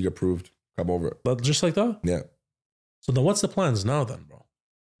 the league approved. Come over. But just like that? Yeah. So then what's the plans now then, bro?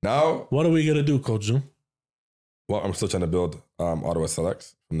 Now, what are we going to do, Coach Zoom? Well, I'm still trying to build Ottawa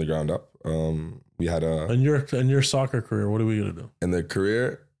Selects from the ground up. We had a... In your soccer career, what are we going to do? In the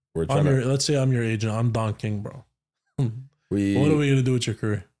career, we're trying to... Let's say I'm your agent. I'm Don King, bro. What are we going to do with your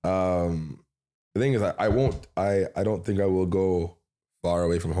career? The thing is, I don't think I will go far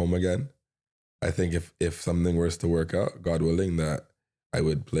away from home again. I think if something was to work out, God willing, that I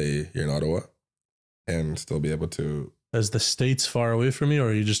would play here in Ottawa and still be able to... Is the States far away from you,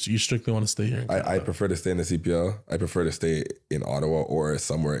 or you strictly want to stay here? I prefer to stay in the CPL. I prefer to stay in Ottawa or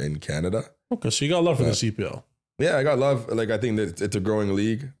somewhere in Canada. Okay, so you got love for the CPL. Yeah, I got love. Like, I think that it's a growing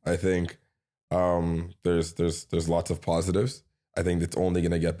league. I think there's lots of positives. I think it's only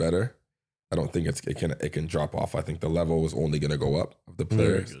gonna get better. I don't think it can drop off. I think the level is only gonna go up of the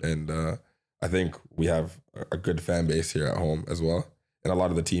players, and I think we have a good fan base here at home as well. And a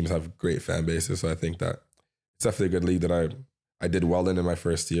lot of the teams have great fan bases, so I think that it's definitely a good league that I did well in my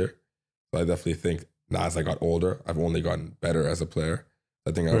first year. So I definitely think now as I got older, I've only gotten better as a player.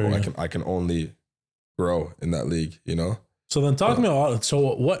 I think I can only grow in that league, you know? So then talk to me about,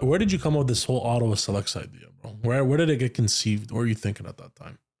 so where did you come up with this whole Ottawa Selects idea, bro? Where did it get conceived? What were you thinking at that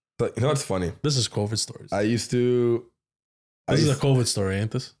time? So, you know what's funny? This is COVID stories. This is a COVID story, ain't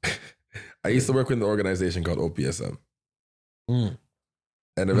this? I used to work with an organization called OPSM.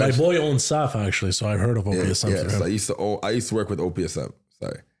 And my boy owns SAF actually, so I heard of OPSM. Yeah, so I used to work with OPSM.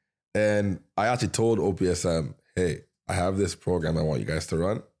 Sorry, and I actually told OPSM, "Hey, I have this program I want you guys to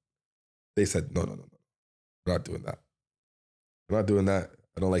run." They said, "No, we're not doing that. We're not doing that.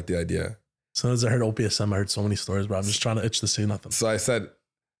 I don't like the idea." As soon as I heard OPSM, I heard so many stories, bro. I'm just trying to itch to say nothing. So I said,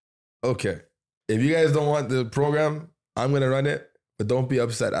 "Okay, if you guys don't want the program, I'm gonna run it, but don't be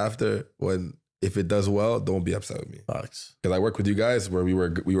upset after when." If it does well, don't be upset with me. Facts. Because I work with you guys where we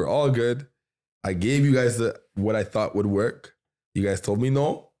were all good. I gave you guys what I thought would work. You guys told me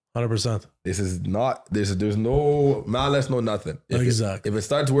no. 100%. This is not. There's no malice, no nothing. If it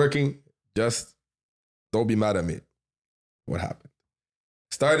starts working, just don't be mad at me. What happened?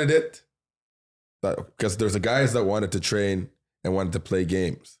 Started it because there's the guys that wanted to train and wanted to play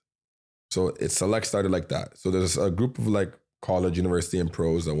games. So Select started like that. So there's a group of like college, university, and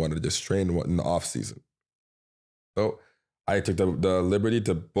pros that wanted to just train in the off season. So I took the liberty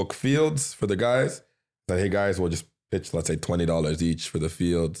to book fields for the guys. Said, hey guys, we'll just pitch, let's say $20 each for the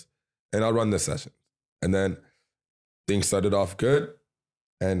fields, and I'll run this session. And then things started off good,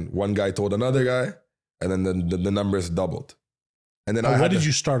 and one guy told another guy, and then the numbers doubled. And then what did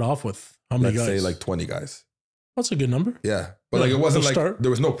you start off with? How many guys? Let's say like 20 guys. That's a good number. Yeah, but like it wasn't like there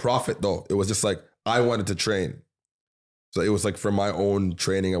was no profit though. It was just like I wanted to train. So it was like for my own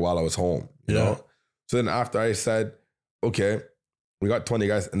training while I was home, you know? So then after I said, okay, we got 20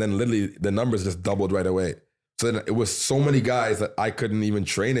 guys, and then literally the numbers just doubled right away. So then it was so many guys that I couldn't even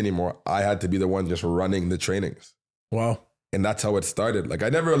train anymore. I had to be the one just running the trainings. Wow. And that's how it started. Like I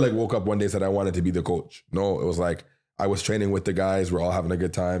never like woke up one day and said I wanted to be the coach. No, it was like I was training with the guys. We're all having a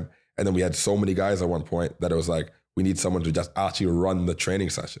good time. And then we had so many guys at one point that it was like, we need someone to just actually run the training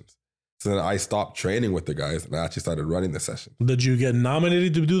sessions. So then I stopped training with the guys and I actually started running the session. Did you get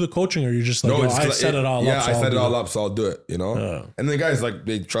nominated to do the coaching, or you're just like, No, I set it all up? Yeah, so I set it all up, so I'll do it, you know? Yeah. And the guys, like,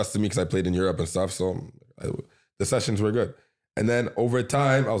 they trusted me because I played in Europe and stuff. So the sessions were good. And then over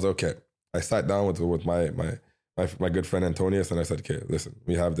time, I was okay. I sat down with my good friend Antonius and I said, okay, listen,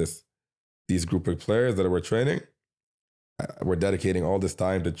 we have these group of players that we're training. We're dedicating all this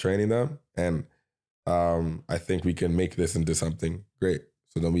time to training them. And I think we can make this into something great.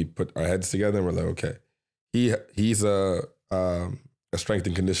 So then we put our heads together and we're like, okay, he's a strength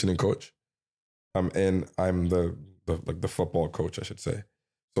and conditioning coach, and I'm the football coach, I should say.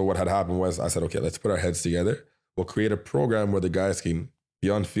 So what had happened was I said, okay, let's put our heads together. We'll create a program where the guys can be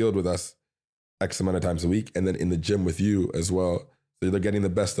on field with us X amount of times a week, and then in the gym with you as well. So they're getting the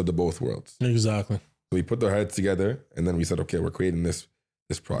best of the both worlds. Exactly. So we put our heads together, and then we said, okay, we're creating this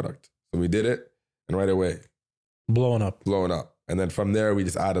product. So we did it, and right away, blowing up. And then from there, we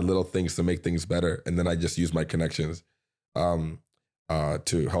just added little things to make things better. And then I just used my connections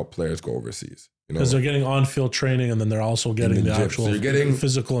to help players go overseas. Because they're getting on-field training, and then they're also getting the actual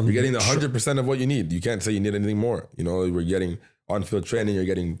physical. And you're getting 100% of what you need. You can't say you need anything more. You know, we're getting on-field training. You're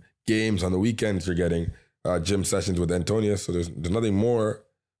getting games on the weekends. You're getting gym sessions with Antonius. So there's nothing more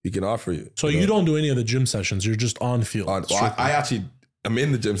we can offer you. So you don't do any of the gym sessions. You're just on-field. I'm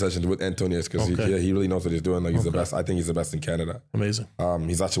in the gym sessions with Antonius because he really knows what he's doing. Like he's the best. I think he's the best in Canada. Amazing.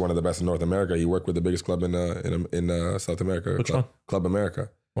 He's actually one of the best in North America. He worked with the biggest club in South America. Which one? Club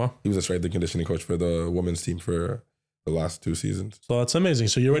America. Wow. He was a strength and conditioning coach for the women's team for the last 2 seasons. So that's amazing.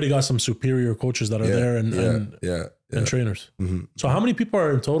 So you already got some superior coaches that are there and trainers. Mm-hmm. So how many people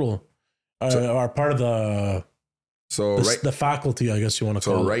are in total are part of the faculty, I guess you want to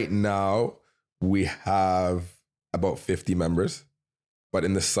call it? So right now we have about 50 members. But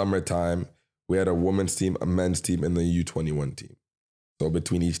in the summertime, we had a women's team, a men's team, and the U21 team. So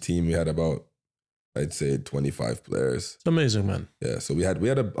between each team, we had about, I'd say, 25 players. It's amazing, man. Yeah, so we had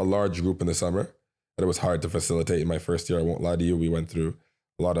a large group in the summer, but it was hard to facilitate in my first year. I won't lie to you. We went through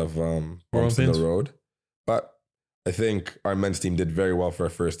a lot of bumps in the road. But I think our men's team did very well for our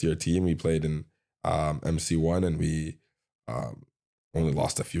first year team. We played in MC1 and we only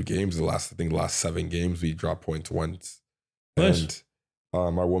lost a few games. The last 7 games, we dropped points once. Nice. And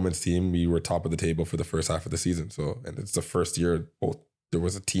our women's team, we were top of the table for the first half of the season. So, and it's the first year there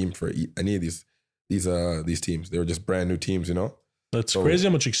was a team for any of these teams. They were just brand new teams, you know. That's crazy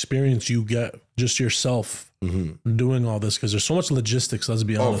how much experience you get just yourself doing all this, because there's so much logistics. Let's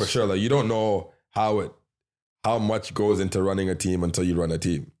be honest. Oh, for sure. Like you don't know how much goes into running a team until you run a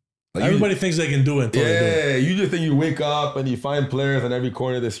team. Like everybody thinks they can do it. Yeah, you just think you wake up and you find players on every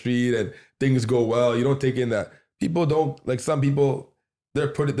corner of the street and things go well. You don't take in that people don't, like some people. They're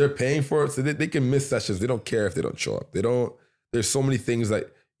paying for it, so they can miss sessions. They don't care if they don't show up. There's so many things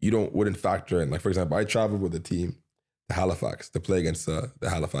that you wouldn't factor in. Like for example, I traveled with a team to Halifax to play against the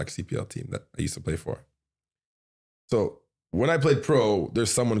Halifax CPL team that I used to play for. So when I played pro,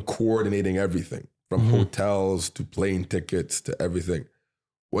 there's someone coordinating everything from hotels to plane tickets to everything.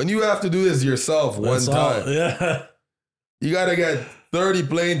 When you have to do this yourself one time, you got to get 30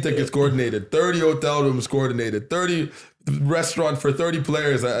 plane tickets coordinated, 30 hotel rooms coordinated, 30 restaurant for 30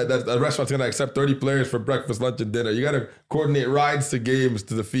 players. A restaurant's going to accept 30 players for breakfast, lunch, and dinner. You got to coordinate rides to games,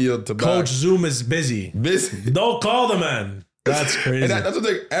 to the field, to back. Coach Zoom is busy. Don't call the man. That's crazy. And that's the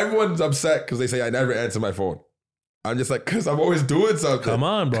thing. Everyone's upset because they say I never answer my phone. I'm just like, because I'm always doing something. Come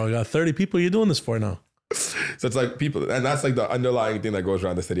on, bro. You got 30 people you're doing this for now. So it's like people, and that's like the underlying thing that goes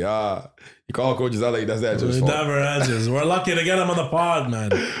around the city. You call Coach Zela, he doesn't answer his phone. He never answers. We're lucky to get him on the pod, man.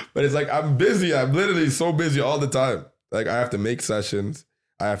 But it's like, I'm busy. I'm literally so busy all the time. Like I have to make sessions.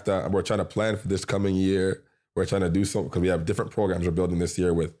 We're trying to plan for this coming year. We're trying to do something because we have different programs we're building this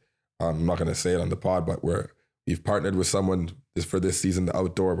year with, I'm not going to say it on the pod, but we've partnered with someone for this season, the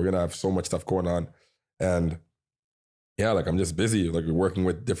outdoor. We're going to have so much stuff going on. And yeah, like I'm just busy. Like we're working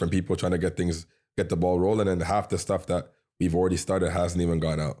with different people trying to get the ball rolling, and half the stuff that we've already started hasn't even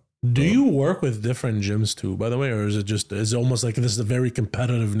gone out. Do you work with different gyms too, by the way, or is it almost like this is a very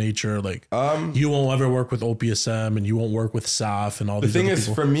competitive nature? Like you won't ever work with OPSM and you won't work with SAF and all these. The thing other is,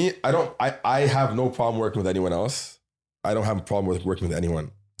 people? for me, I have no problem working with anyone else. I don't have a problem with working with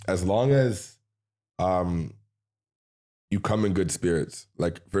anyone as long as you come in good spirits.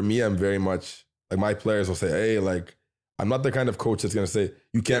 Like for me, I'm very much like my players will say, hey, like I'm not the kind of coach that's gonna say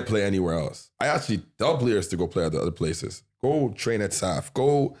you can't play anywhere else. I actually tell players to go play at the other places. Go train at SAF.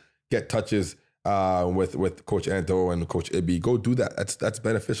 Go get touches with Coach Anto and Coach Ibi. Go do that. That's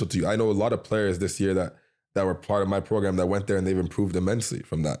beneficial to you. I know a lot of players this year that were part of my program that went there and they've improved immensely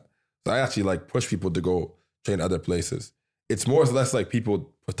from that. So I actually like push people to go train other places. It's more or less like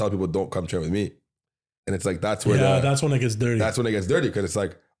people tell people don't come train with me. And it's like that's where that's when it gets dirty. That's when it gets dirty because it's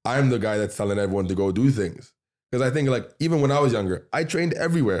like I'm the guy that's telling everyone to go do things. Because I think like even when I was younger, I trained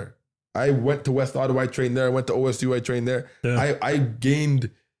everywhere. I went to West Ottawa, I trained there. I went to OSU, I trained there. Yeah. I gained,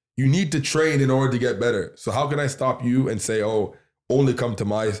 you need to train in order to get better. So how can I stop you and say, oh, only come to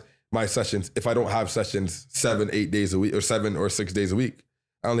my sessions if I don't have sessions 7-8 days a week or 7 or 6 days a week?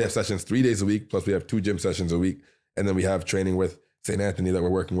 I only have sessions 3 days a week, plus we have 2 gym sessions a week. And then we have training with St. Anthony that we're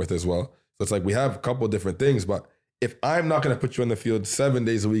working with as well. So it's like we have a couple of different things, but if I'm not going to put you on the field 7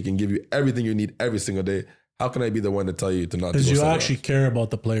 days a week and give you everything you need every single day, how can I be the one to tell you to not to go somewhere else? Because you actually care about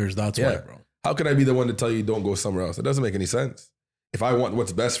the players. That's why, bro. How can I be the one to tell you don't go somewhere else? It doesn't make any sense. If I want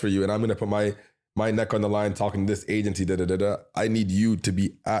what's best for you and I'm going to put my neck on the line talking to this agency, I need you to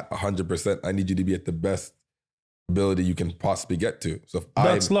be at 100%. I need you to be at the best ability you can possibly get to. So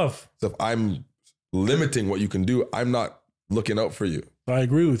that's love. So if I'm limiting what you can do, I'm not looking out for you. I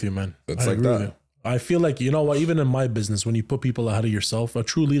agree with you, man. It's like that. I feel like, you know what, even in my business, when you put people ahead of yourself, a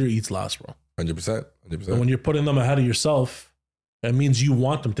true leader eats last, bro. 100%. And when you're putting them ahead of yourself, it means you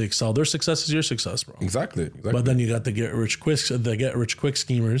want them to excel. Their success is your success, bro. Exactly. But then you got the get rich quick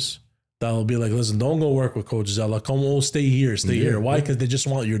schemers that will be like, listen, don't go work with Coach Zela. Stay here. Why? Because they just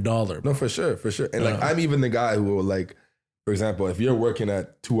want your dollar, bro. No, for sure. And like, I'm even the guy who will like, for example, if you're working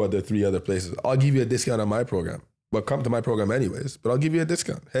at 3 other places, I'll give you a discount on my program. But come to my program anyways, but I'll give you a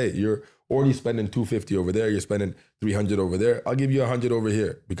discount. Hey, you're already spending $250 over there. You're spending $300 over there. I'll give you $100 over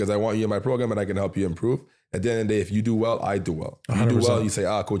here because I want you in my program and I can help you improve. At the end of the day, if you do well, I do well. If you 100%. Do well, you say,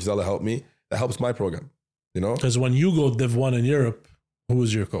 Coach Zela helped me. That helps my program, you know? Because when you go Div 1 in Europe, who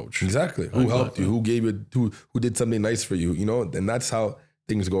was your coach? Exactly. Who helped you? Who gave you, who did something nice for you, you know? And that's how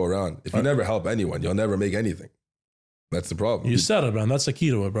things go around. If you never help anyone, you'll never make anything. That's the problem. You said it, man. That's the key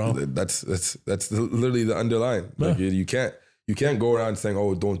to it, bro. That's literally the underline. Like you can't go around saying,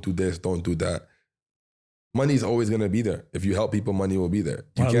 oh, don't do this, don't do that. Money's always gonna be there. If you help people, money will be there.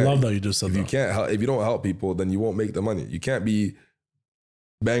 I love that you just said that. If you don't help people, then you won't make the money. You can't be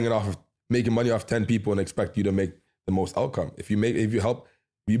making money off 10 people and expect you to make the most outcome. If you make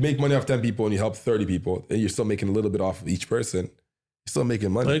money off 10 people and you help 30 people, and you're still making a little bit off of each person, you're still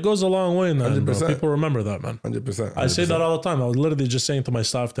making money. But it goes a long way in that, bro. People remember that, man. 100%. I say that all the time. I was literally just saying to my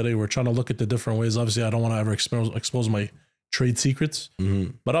staff today, we're trying to look at the different ways. Obviously, I don't want to ever expose my trade secrets.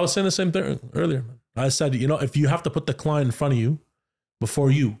 Mm-hmm. But I was saying the same thing earlier, man. I said, you know, if you have to put the client in front of you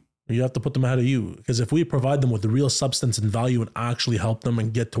before you have to put them ahead of you. Because if we provide them with the real substance and value and actually help them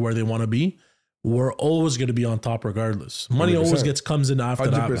and get to where they want to be, we're always going to be on top regardless. Money 100%. Always comes in after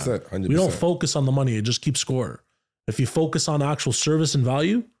 100%, that, man. 100%. We don't focus on the money. It just keeps score. If you focus on actual service and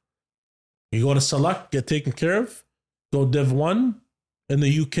value, you go to Select, get taken care of, go Div 1 in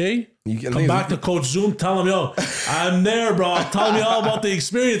the UK, come back to Coach Zoom, tell him, yo, I'm there, bro. Tell me all about the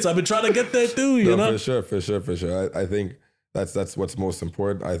experience. I've been trying to get there too, you know? For sure. I think that's what's most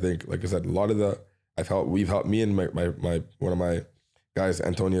important. I think, like I said, a lot of we've helped me and my one of my guys,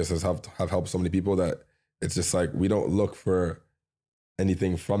 Antonius, have helped so many people that it's just like, we don't look for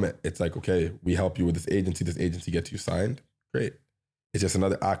anything from it. It's like, okay, we help you with this agency gets you signed. Great. It's just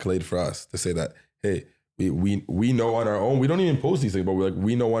another accolade for us to say that, hey, we know on our own, we don't even post these things, but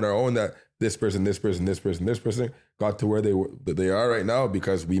we know on our own that this person got to where they are right now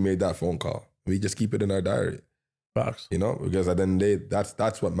because we made that phone call. We just keep it in our diary. Facts. You know, because at the end of the day,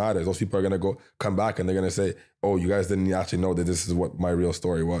 that's what matters. Those people are gonna come back and they're gonna say, oh, you guys didn't actually know that this is what my real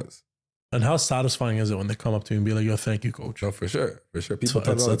story was. And how satisfying is it when they come up to you and be like, yo, thank you, coach? No, for sure. People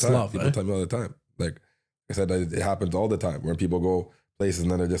tell me all the time. People tell me all the time. Like I said, it happens all the time where people go places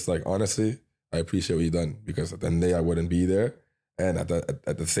and then they're just like, honestly, I appreciate what you've done because at the end of the day, I wouldn't be there. And at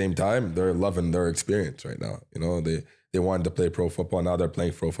the same time, they're loving their experience right now. You know, they wanted to play pro football. Now they're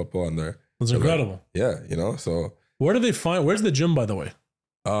playing pro football and it's incredible. Like, yeah, you know, so. Where's the gym, by the way?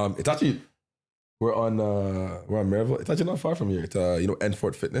 It's actually, we're on Maryville. It's actually not far from here. It's,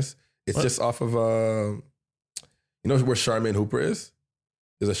 Enfort Fitness. It's just off of, where Charmaine Hooper is?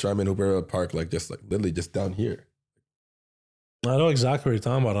 There's a Charmaine Hooper park, literally just down here. I know exactly what you're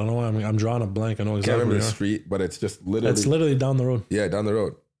talking about. I don't know why I'm drawing a blank. I know exactly. I can't remember the street, but it's just literally. It's literally down the road. Yeah, down the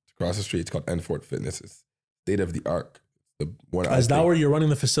road. It's across the street. It's called Enfort Fitness. It's state of the art. The one Is that where you're running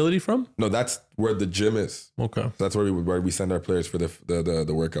the facility from? No, that's where the gym is. Okay. So that's where we send our players for the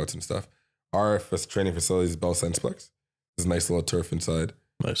workouts and stuff. Our training facility is Bell Sensplex. There's a nice little turf inside.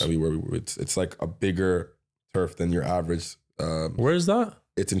 Nice. It's like a bigger turf than your average. Where is that?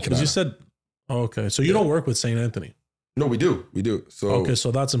 It's in Because Canada. you said, okay, so you don't work with St. Anthony. No, we do. So Okay,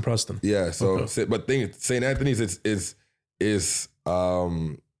 so that's in Preston. yeah. So Okay. but St. Anthony's is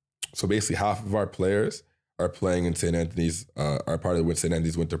so basically half of our players are playing in St. Anthony's, are part of the St.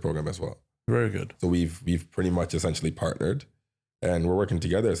 Anthony's winter program as well. Very good. So we've pretty much essentially partnered, and we're working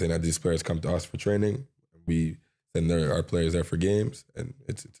together. St. Anthony's players come to us for training. We send our players there for games, and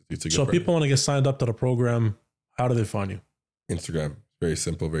it's a good So if program. people want to get signed up to the program, how do they find you? Instagram, very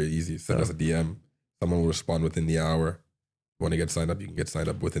simple, very easy. Send us a DM. Someone will respond within the hour. Want to get signed up? You can get signed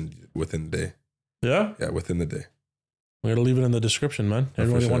up within the day. Yeah? Yeah, within the day. We're going to leave it in the description, man. for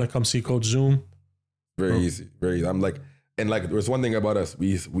Everybody sure. want to come see Coach Zoom? Very easy. Very easy. There's one thing about us.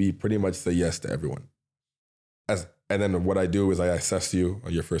 We pretty much say yes to everyone. And then what I do is I assess you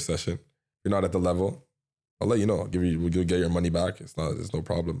on your first session. You're not at the level. I'll let you know. We'll get your money back. There's no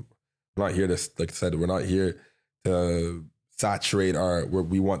problem. We're not here to, like I said, we're not here to saturate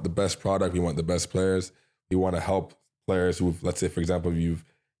we want the best product. We want the best players. We want to help players who, let's say, for example, if you've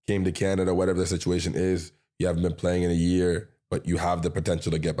came to Canada, whatever the situation is, you haven't been playing in a year, but you have the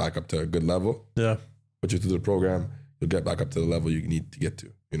potential to get back up to a good level. Yeah. Put you through the program, you'll get back up to the level you need to get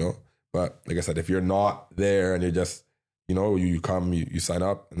to, But like I said, if you're not there and you're just, you come, you sign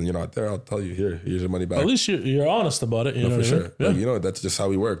up, and then you're not there, I'll tell you, here's your money back. At least you're honest about it. You know for what sure. I mean? Yeah. Like, that's just how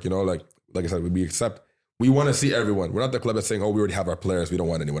we work, Like I said, we want to see everyone. We're not the club that's saying, oh, we already have our players, we don't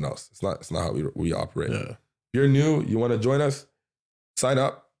want anyone else. It's not how we operate. Yeah. If you're new, you want to join us, sign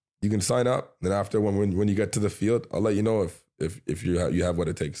up. You can sign up. Then after, when you get to the field, I'll let you know if you have what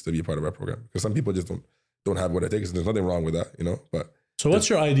it takes to be a part of our program. Because some people just don't have what it takes. There's nothing wrong with that, But So what's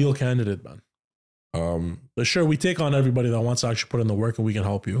your ideal candidate, man? But sure, we take on everybody that wants to actually put in the work and we can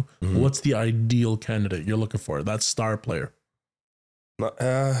help you. Mhm. What's the ideal candidate you're looking for? That star player.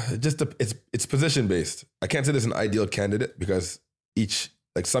 It's position based. I can't say there's an ideal candidate because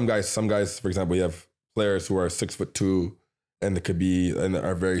some guys, for example, you have players who are 6'2" and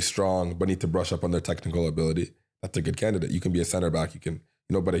are very strong, but need to brush up on their technical ability. That's a good candidate. You can be a center back. You can,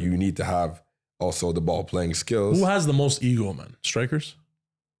 but you need to have also the ball playing skills. Who has the most ego, man? Strikers?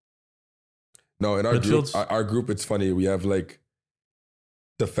 No, in our Midfields? group, it's funny. We have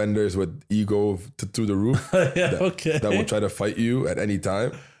defenders with ego through the roof Yeah, okay. that will try to fight you at any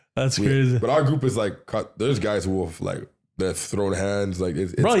time. That's crazy. But our group is there's guys who will they're throwing hands.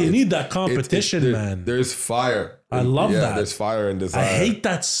 Bro, you need that competition, man. There's fire. I love that. There's fire and desire. I hate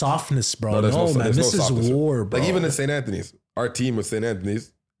that softness, bro. there's No, man. there's This is softness. war, bro. Even in St. Anthony's, our team with St.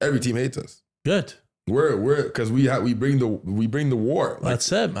 Anthony's, every team hates us. Good. We're because we bring the war.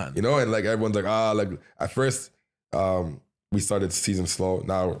 That's it, man. And everyone's at first we started season slow.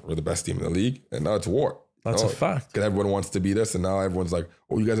 Now we're the best team in the league, and now it's war. That's a fact. Because everyone wants to beat us, and now everyone's like,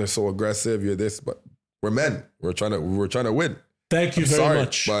 "Oh, you guys are so aggressive. You're this," but we're men. We're trying to win. Thank you very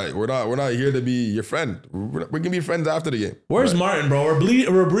much. But we're not here to be your friend. We're gonna be friends after the game. Where's Martin, bro?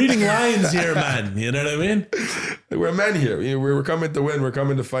 We're breeding lions here, man. You know what I mean? We're men here. We're coming to win. We're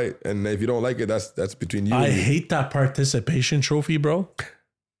coming to fight. And if you don't like it, that's between you. I and me. hate that participation trophy, bro.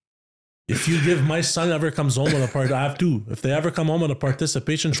 If you give my son ever comes home with I have two. If they ever come home with a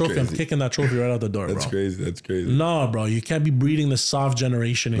participation trophy, I'm crazy. kicking that trophy right out the door, That's bro. crazy. That's crazy. No, bro. You can't be breeding the soft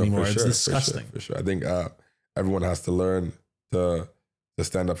generation anymore. For It's sure, disgusting. For sure. I think everyone has to learn to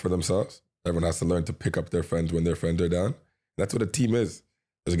stand up for themselves. Everyone has to learn to pick up their friends when their friends are down. That's what a team is.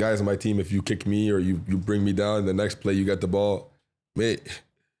 There's guys on my team, if you kick me or you bring me down, the next play you get the ball, mate,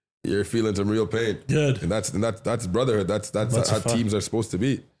 you're feeling some real pain. Good. And that's brotherhood. That's how teams are supposed to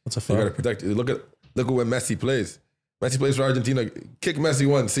be. That's a You gotta fact. protect. Look at when Messi plays. Messi plays for Argentina. Kick Messi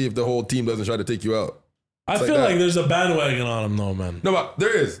once, see if the whole team doesn't try to take you out. I It's feel that. like there's a bandwagon on him, though, man. No, but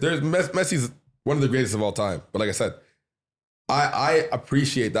there is. Messi's one of the greatest of all time. But like I said, I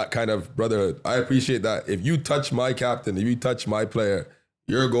appreciate that kind of brotherhood. I appreciate that. If you touch my captain, if you touch my player,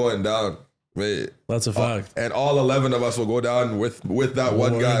 you're going down. Mate. That's a fact. And all 11 of us will go down with that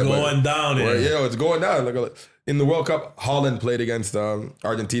one We're guy. going down here. It's going down. Like in the World Cup, Holland played against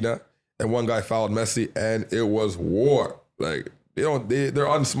Argentina, and one guy fouled Messi, and it was war. Like they're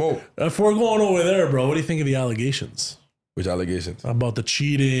on smoke. If we're going over there, bro, what do you think of the allegations? Which allegations? About the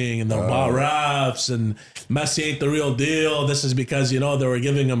cheating and the refs and Messi ain't the real deal. This is because, they were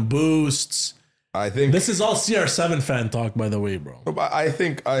giving him boosts. I think This is all CR7 fan talk, by the way, bro. I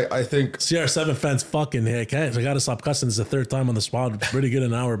think CR7 fans fucking hate. I gotta stop cussing. It's the third time on the spot. Pretty good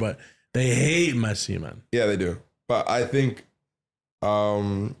an hour, but they hate Messi, man. yeah, they do. But I think,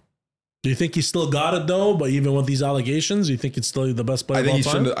 Do you think he still got it though? But even with these allegations, you think it's still the best player of all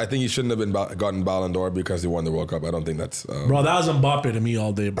time? I think he shouldn't have gotten Ballon d'Or because he won the World Cup. I don't think that's bro. That was Mbappe to me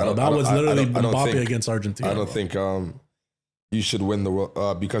all day, bro. That was literally Mbappe against Argentina. I don't think you should win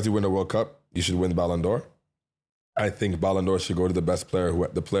the because you win the World Cup. You should win the Ballon d'Or. I think Ballon d'Or should go to the best player,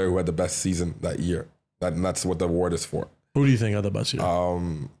 the player who had the best season that year. And that's what the award is for. Who do you think had the best year?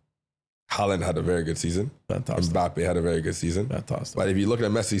 Haaland had a very good season. Fantastic. Mbappe had a very good season. Fantastic. But if you look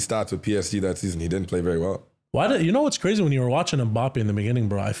at Messi's stats with PSG that season, he didn't play very well. You know what's crazy when you were watching Mbappe in the beginning,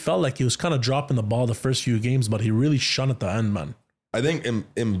 bro? I felt like he was kind of dropping the ball the first few games, but he really shone at the end, man. I think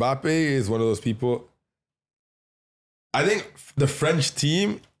Mbappe is one of those people. I think the French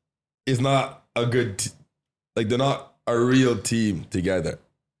team is not a good, they're not a real team together.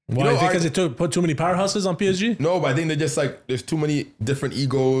 Why? Because they put too many powerhouses on PSG? No, but I think they're just there's too many different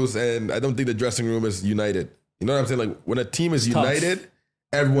egos, and I don't think the dressing room is united. You know what I'm saying? Like when a team is united,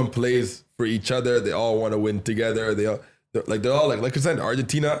 everyone plays for each other. They all want to win together. They're all like I said,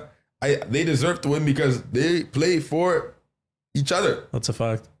 Argentina, they deserve to win because they play for each other. That's a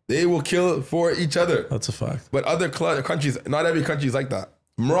fact. They will kill for each other. That's a fact. But other countries, not every country is like that.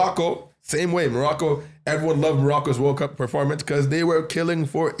 Morocco, same way. Morocco, everyone loved Morocco's World Cup performance because they were killing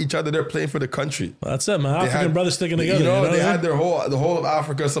for each other. They're playing for the country. That's it, man. African brothers sticking together. They had the whole of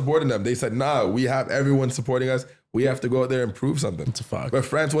Africa supporting them. They said, nah, we have everyone supporting us. We have to go out there and prove something. That's a fact. But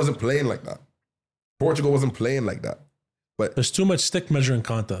France wasn't playing like that. Portugal wasn't playing like that. But there's too much stick measuring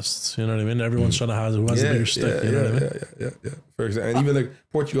contests. You know what I mean? Everyone's trying to have who has the bigger stick. You know what I mean? Yeah. For example, and even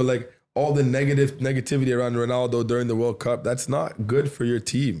Portugal, all the negativity around Ronaldo during the World Cup, that's not good for your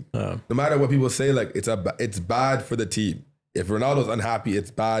team. No matter what people say, it's bad for the team. If Ronaldo's unhappy,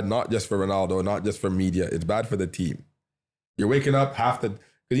 it's bad, not just for Ronaldo, not just for media. It's bad for the team. You're waking up because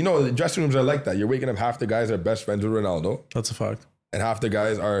the dressing rooms are like that. You're waking up, half the guys are best friends with Ronaldo. That's a fact. And half the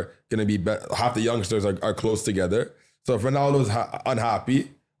guys are going to be, half the youngsters are close together. So if Ronaldo's unhappy,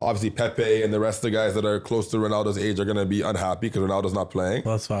 obviously Pepe and the rest of the guys that are close to Ronaldo's age are going to be unhappy because Ronaldo's not playing.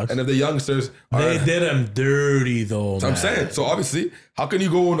 That's facts. And if the youngsters they did him dirty though. So I'm saying. So obviously, how can you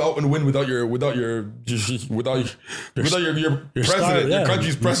go out and win without your president, your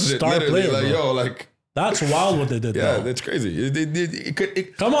country's president? Literally, player, that's wild what they did. Yeah, though. that's crazy.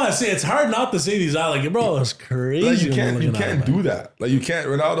 Come on, see, it's hard not to say these out. Bro, it's crazy. You can't do that. You can't.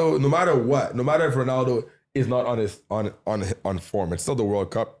 Ronaldo, no matter what, no matter if Ronaldo is not on form, it's still the World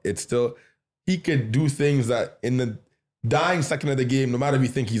Cup. It's still, he could do things that in the dying second of the game, no matter if you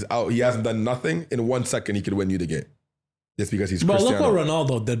think he's out, he hasn't done nothing, in 1 second he could win you the game. Just because he's Cristiano. Look what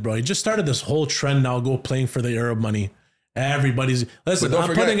Ronaldo did, bro. He just started this whole trend now, go playing for the Arab money. Everybody's, listen,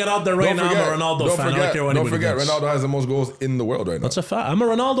 I'm putting it out there right now. I'm a Ronaldo fan. I don't care what anybody thinks. Don't forget, Ronaldo has the most goals in the world right now. That's a fact. I'm a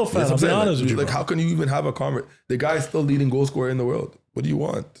Ronaldo fan. I'll be honest with you. How can you even have a conversation? The guy's still leading goal scorer in the world. What do you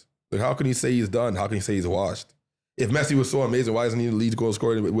want? How can you say he's done? How can you say he's washed? If Messi was so amazing, why isn't he the lead goal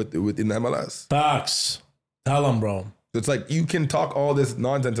scorer in the MLS? Facts. Tell him, bro. It's you can talk all this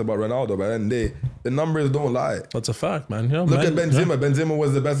nonsense about Ronaldo, but at the end of the day, the numbers don't lie. That's a fact, man. Yeah, Look at Benzema. Yeah. Benzema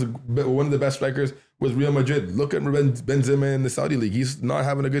was one of the best strikers with Real Madrid. Look at Benzema in the Saudi League. He's not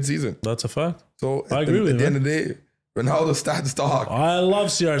having a good season. That's a fact. So I agree with you. At the end of the day, Ronaldo's stats talk. I love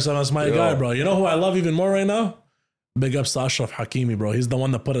CR7. That's my guy, bro. You know who I love even more right now? Big ups to Ashraf Hakimi, bro. He's the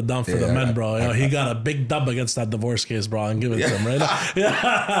one that put it down for the men, bro. He got a big dub against that divorce case, bro. I'm giving it to him right now. Yeah,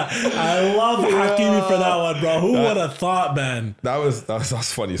 I love Hakimi for that one, bro. Who would have thought, man? That was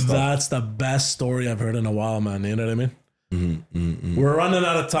funny stuff. That's the best story I've heard in a while, man. You know what I mean? We're running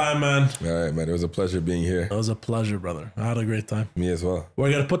out of time, man. All right, man. It was a pleasure being here. It was a pleasure, brother. I had a great time. Me as well. We're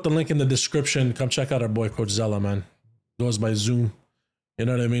going to put the link in the description. Come check out our boy, Coach Zela, man. Goes by Zoom. You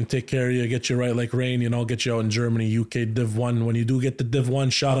know what I mean? Take care of you. Get you right like rain. Get you out in Germany, UK, Div 1. When you do get the Div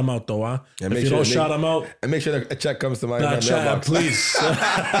 1, shout him out, though, huh? And if you don't shout him out... And make sure that a check comes to my mailbox. Please.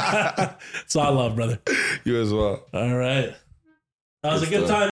 It's all love, brother. You as well. All right. That was a good time.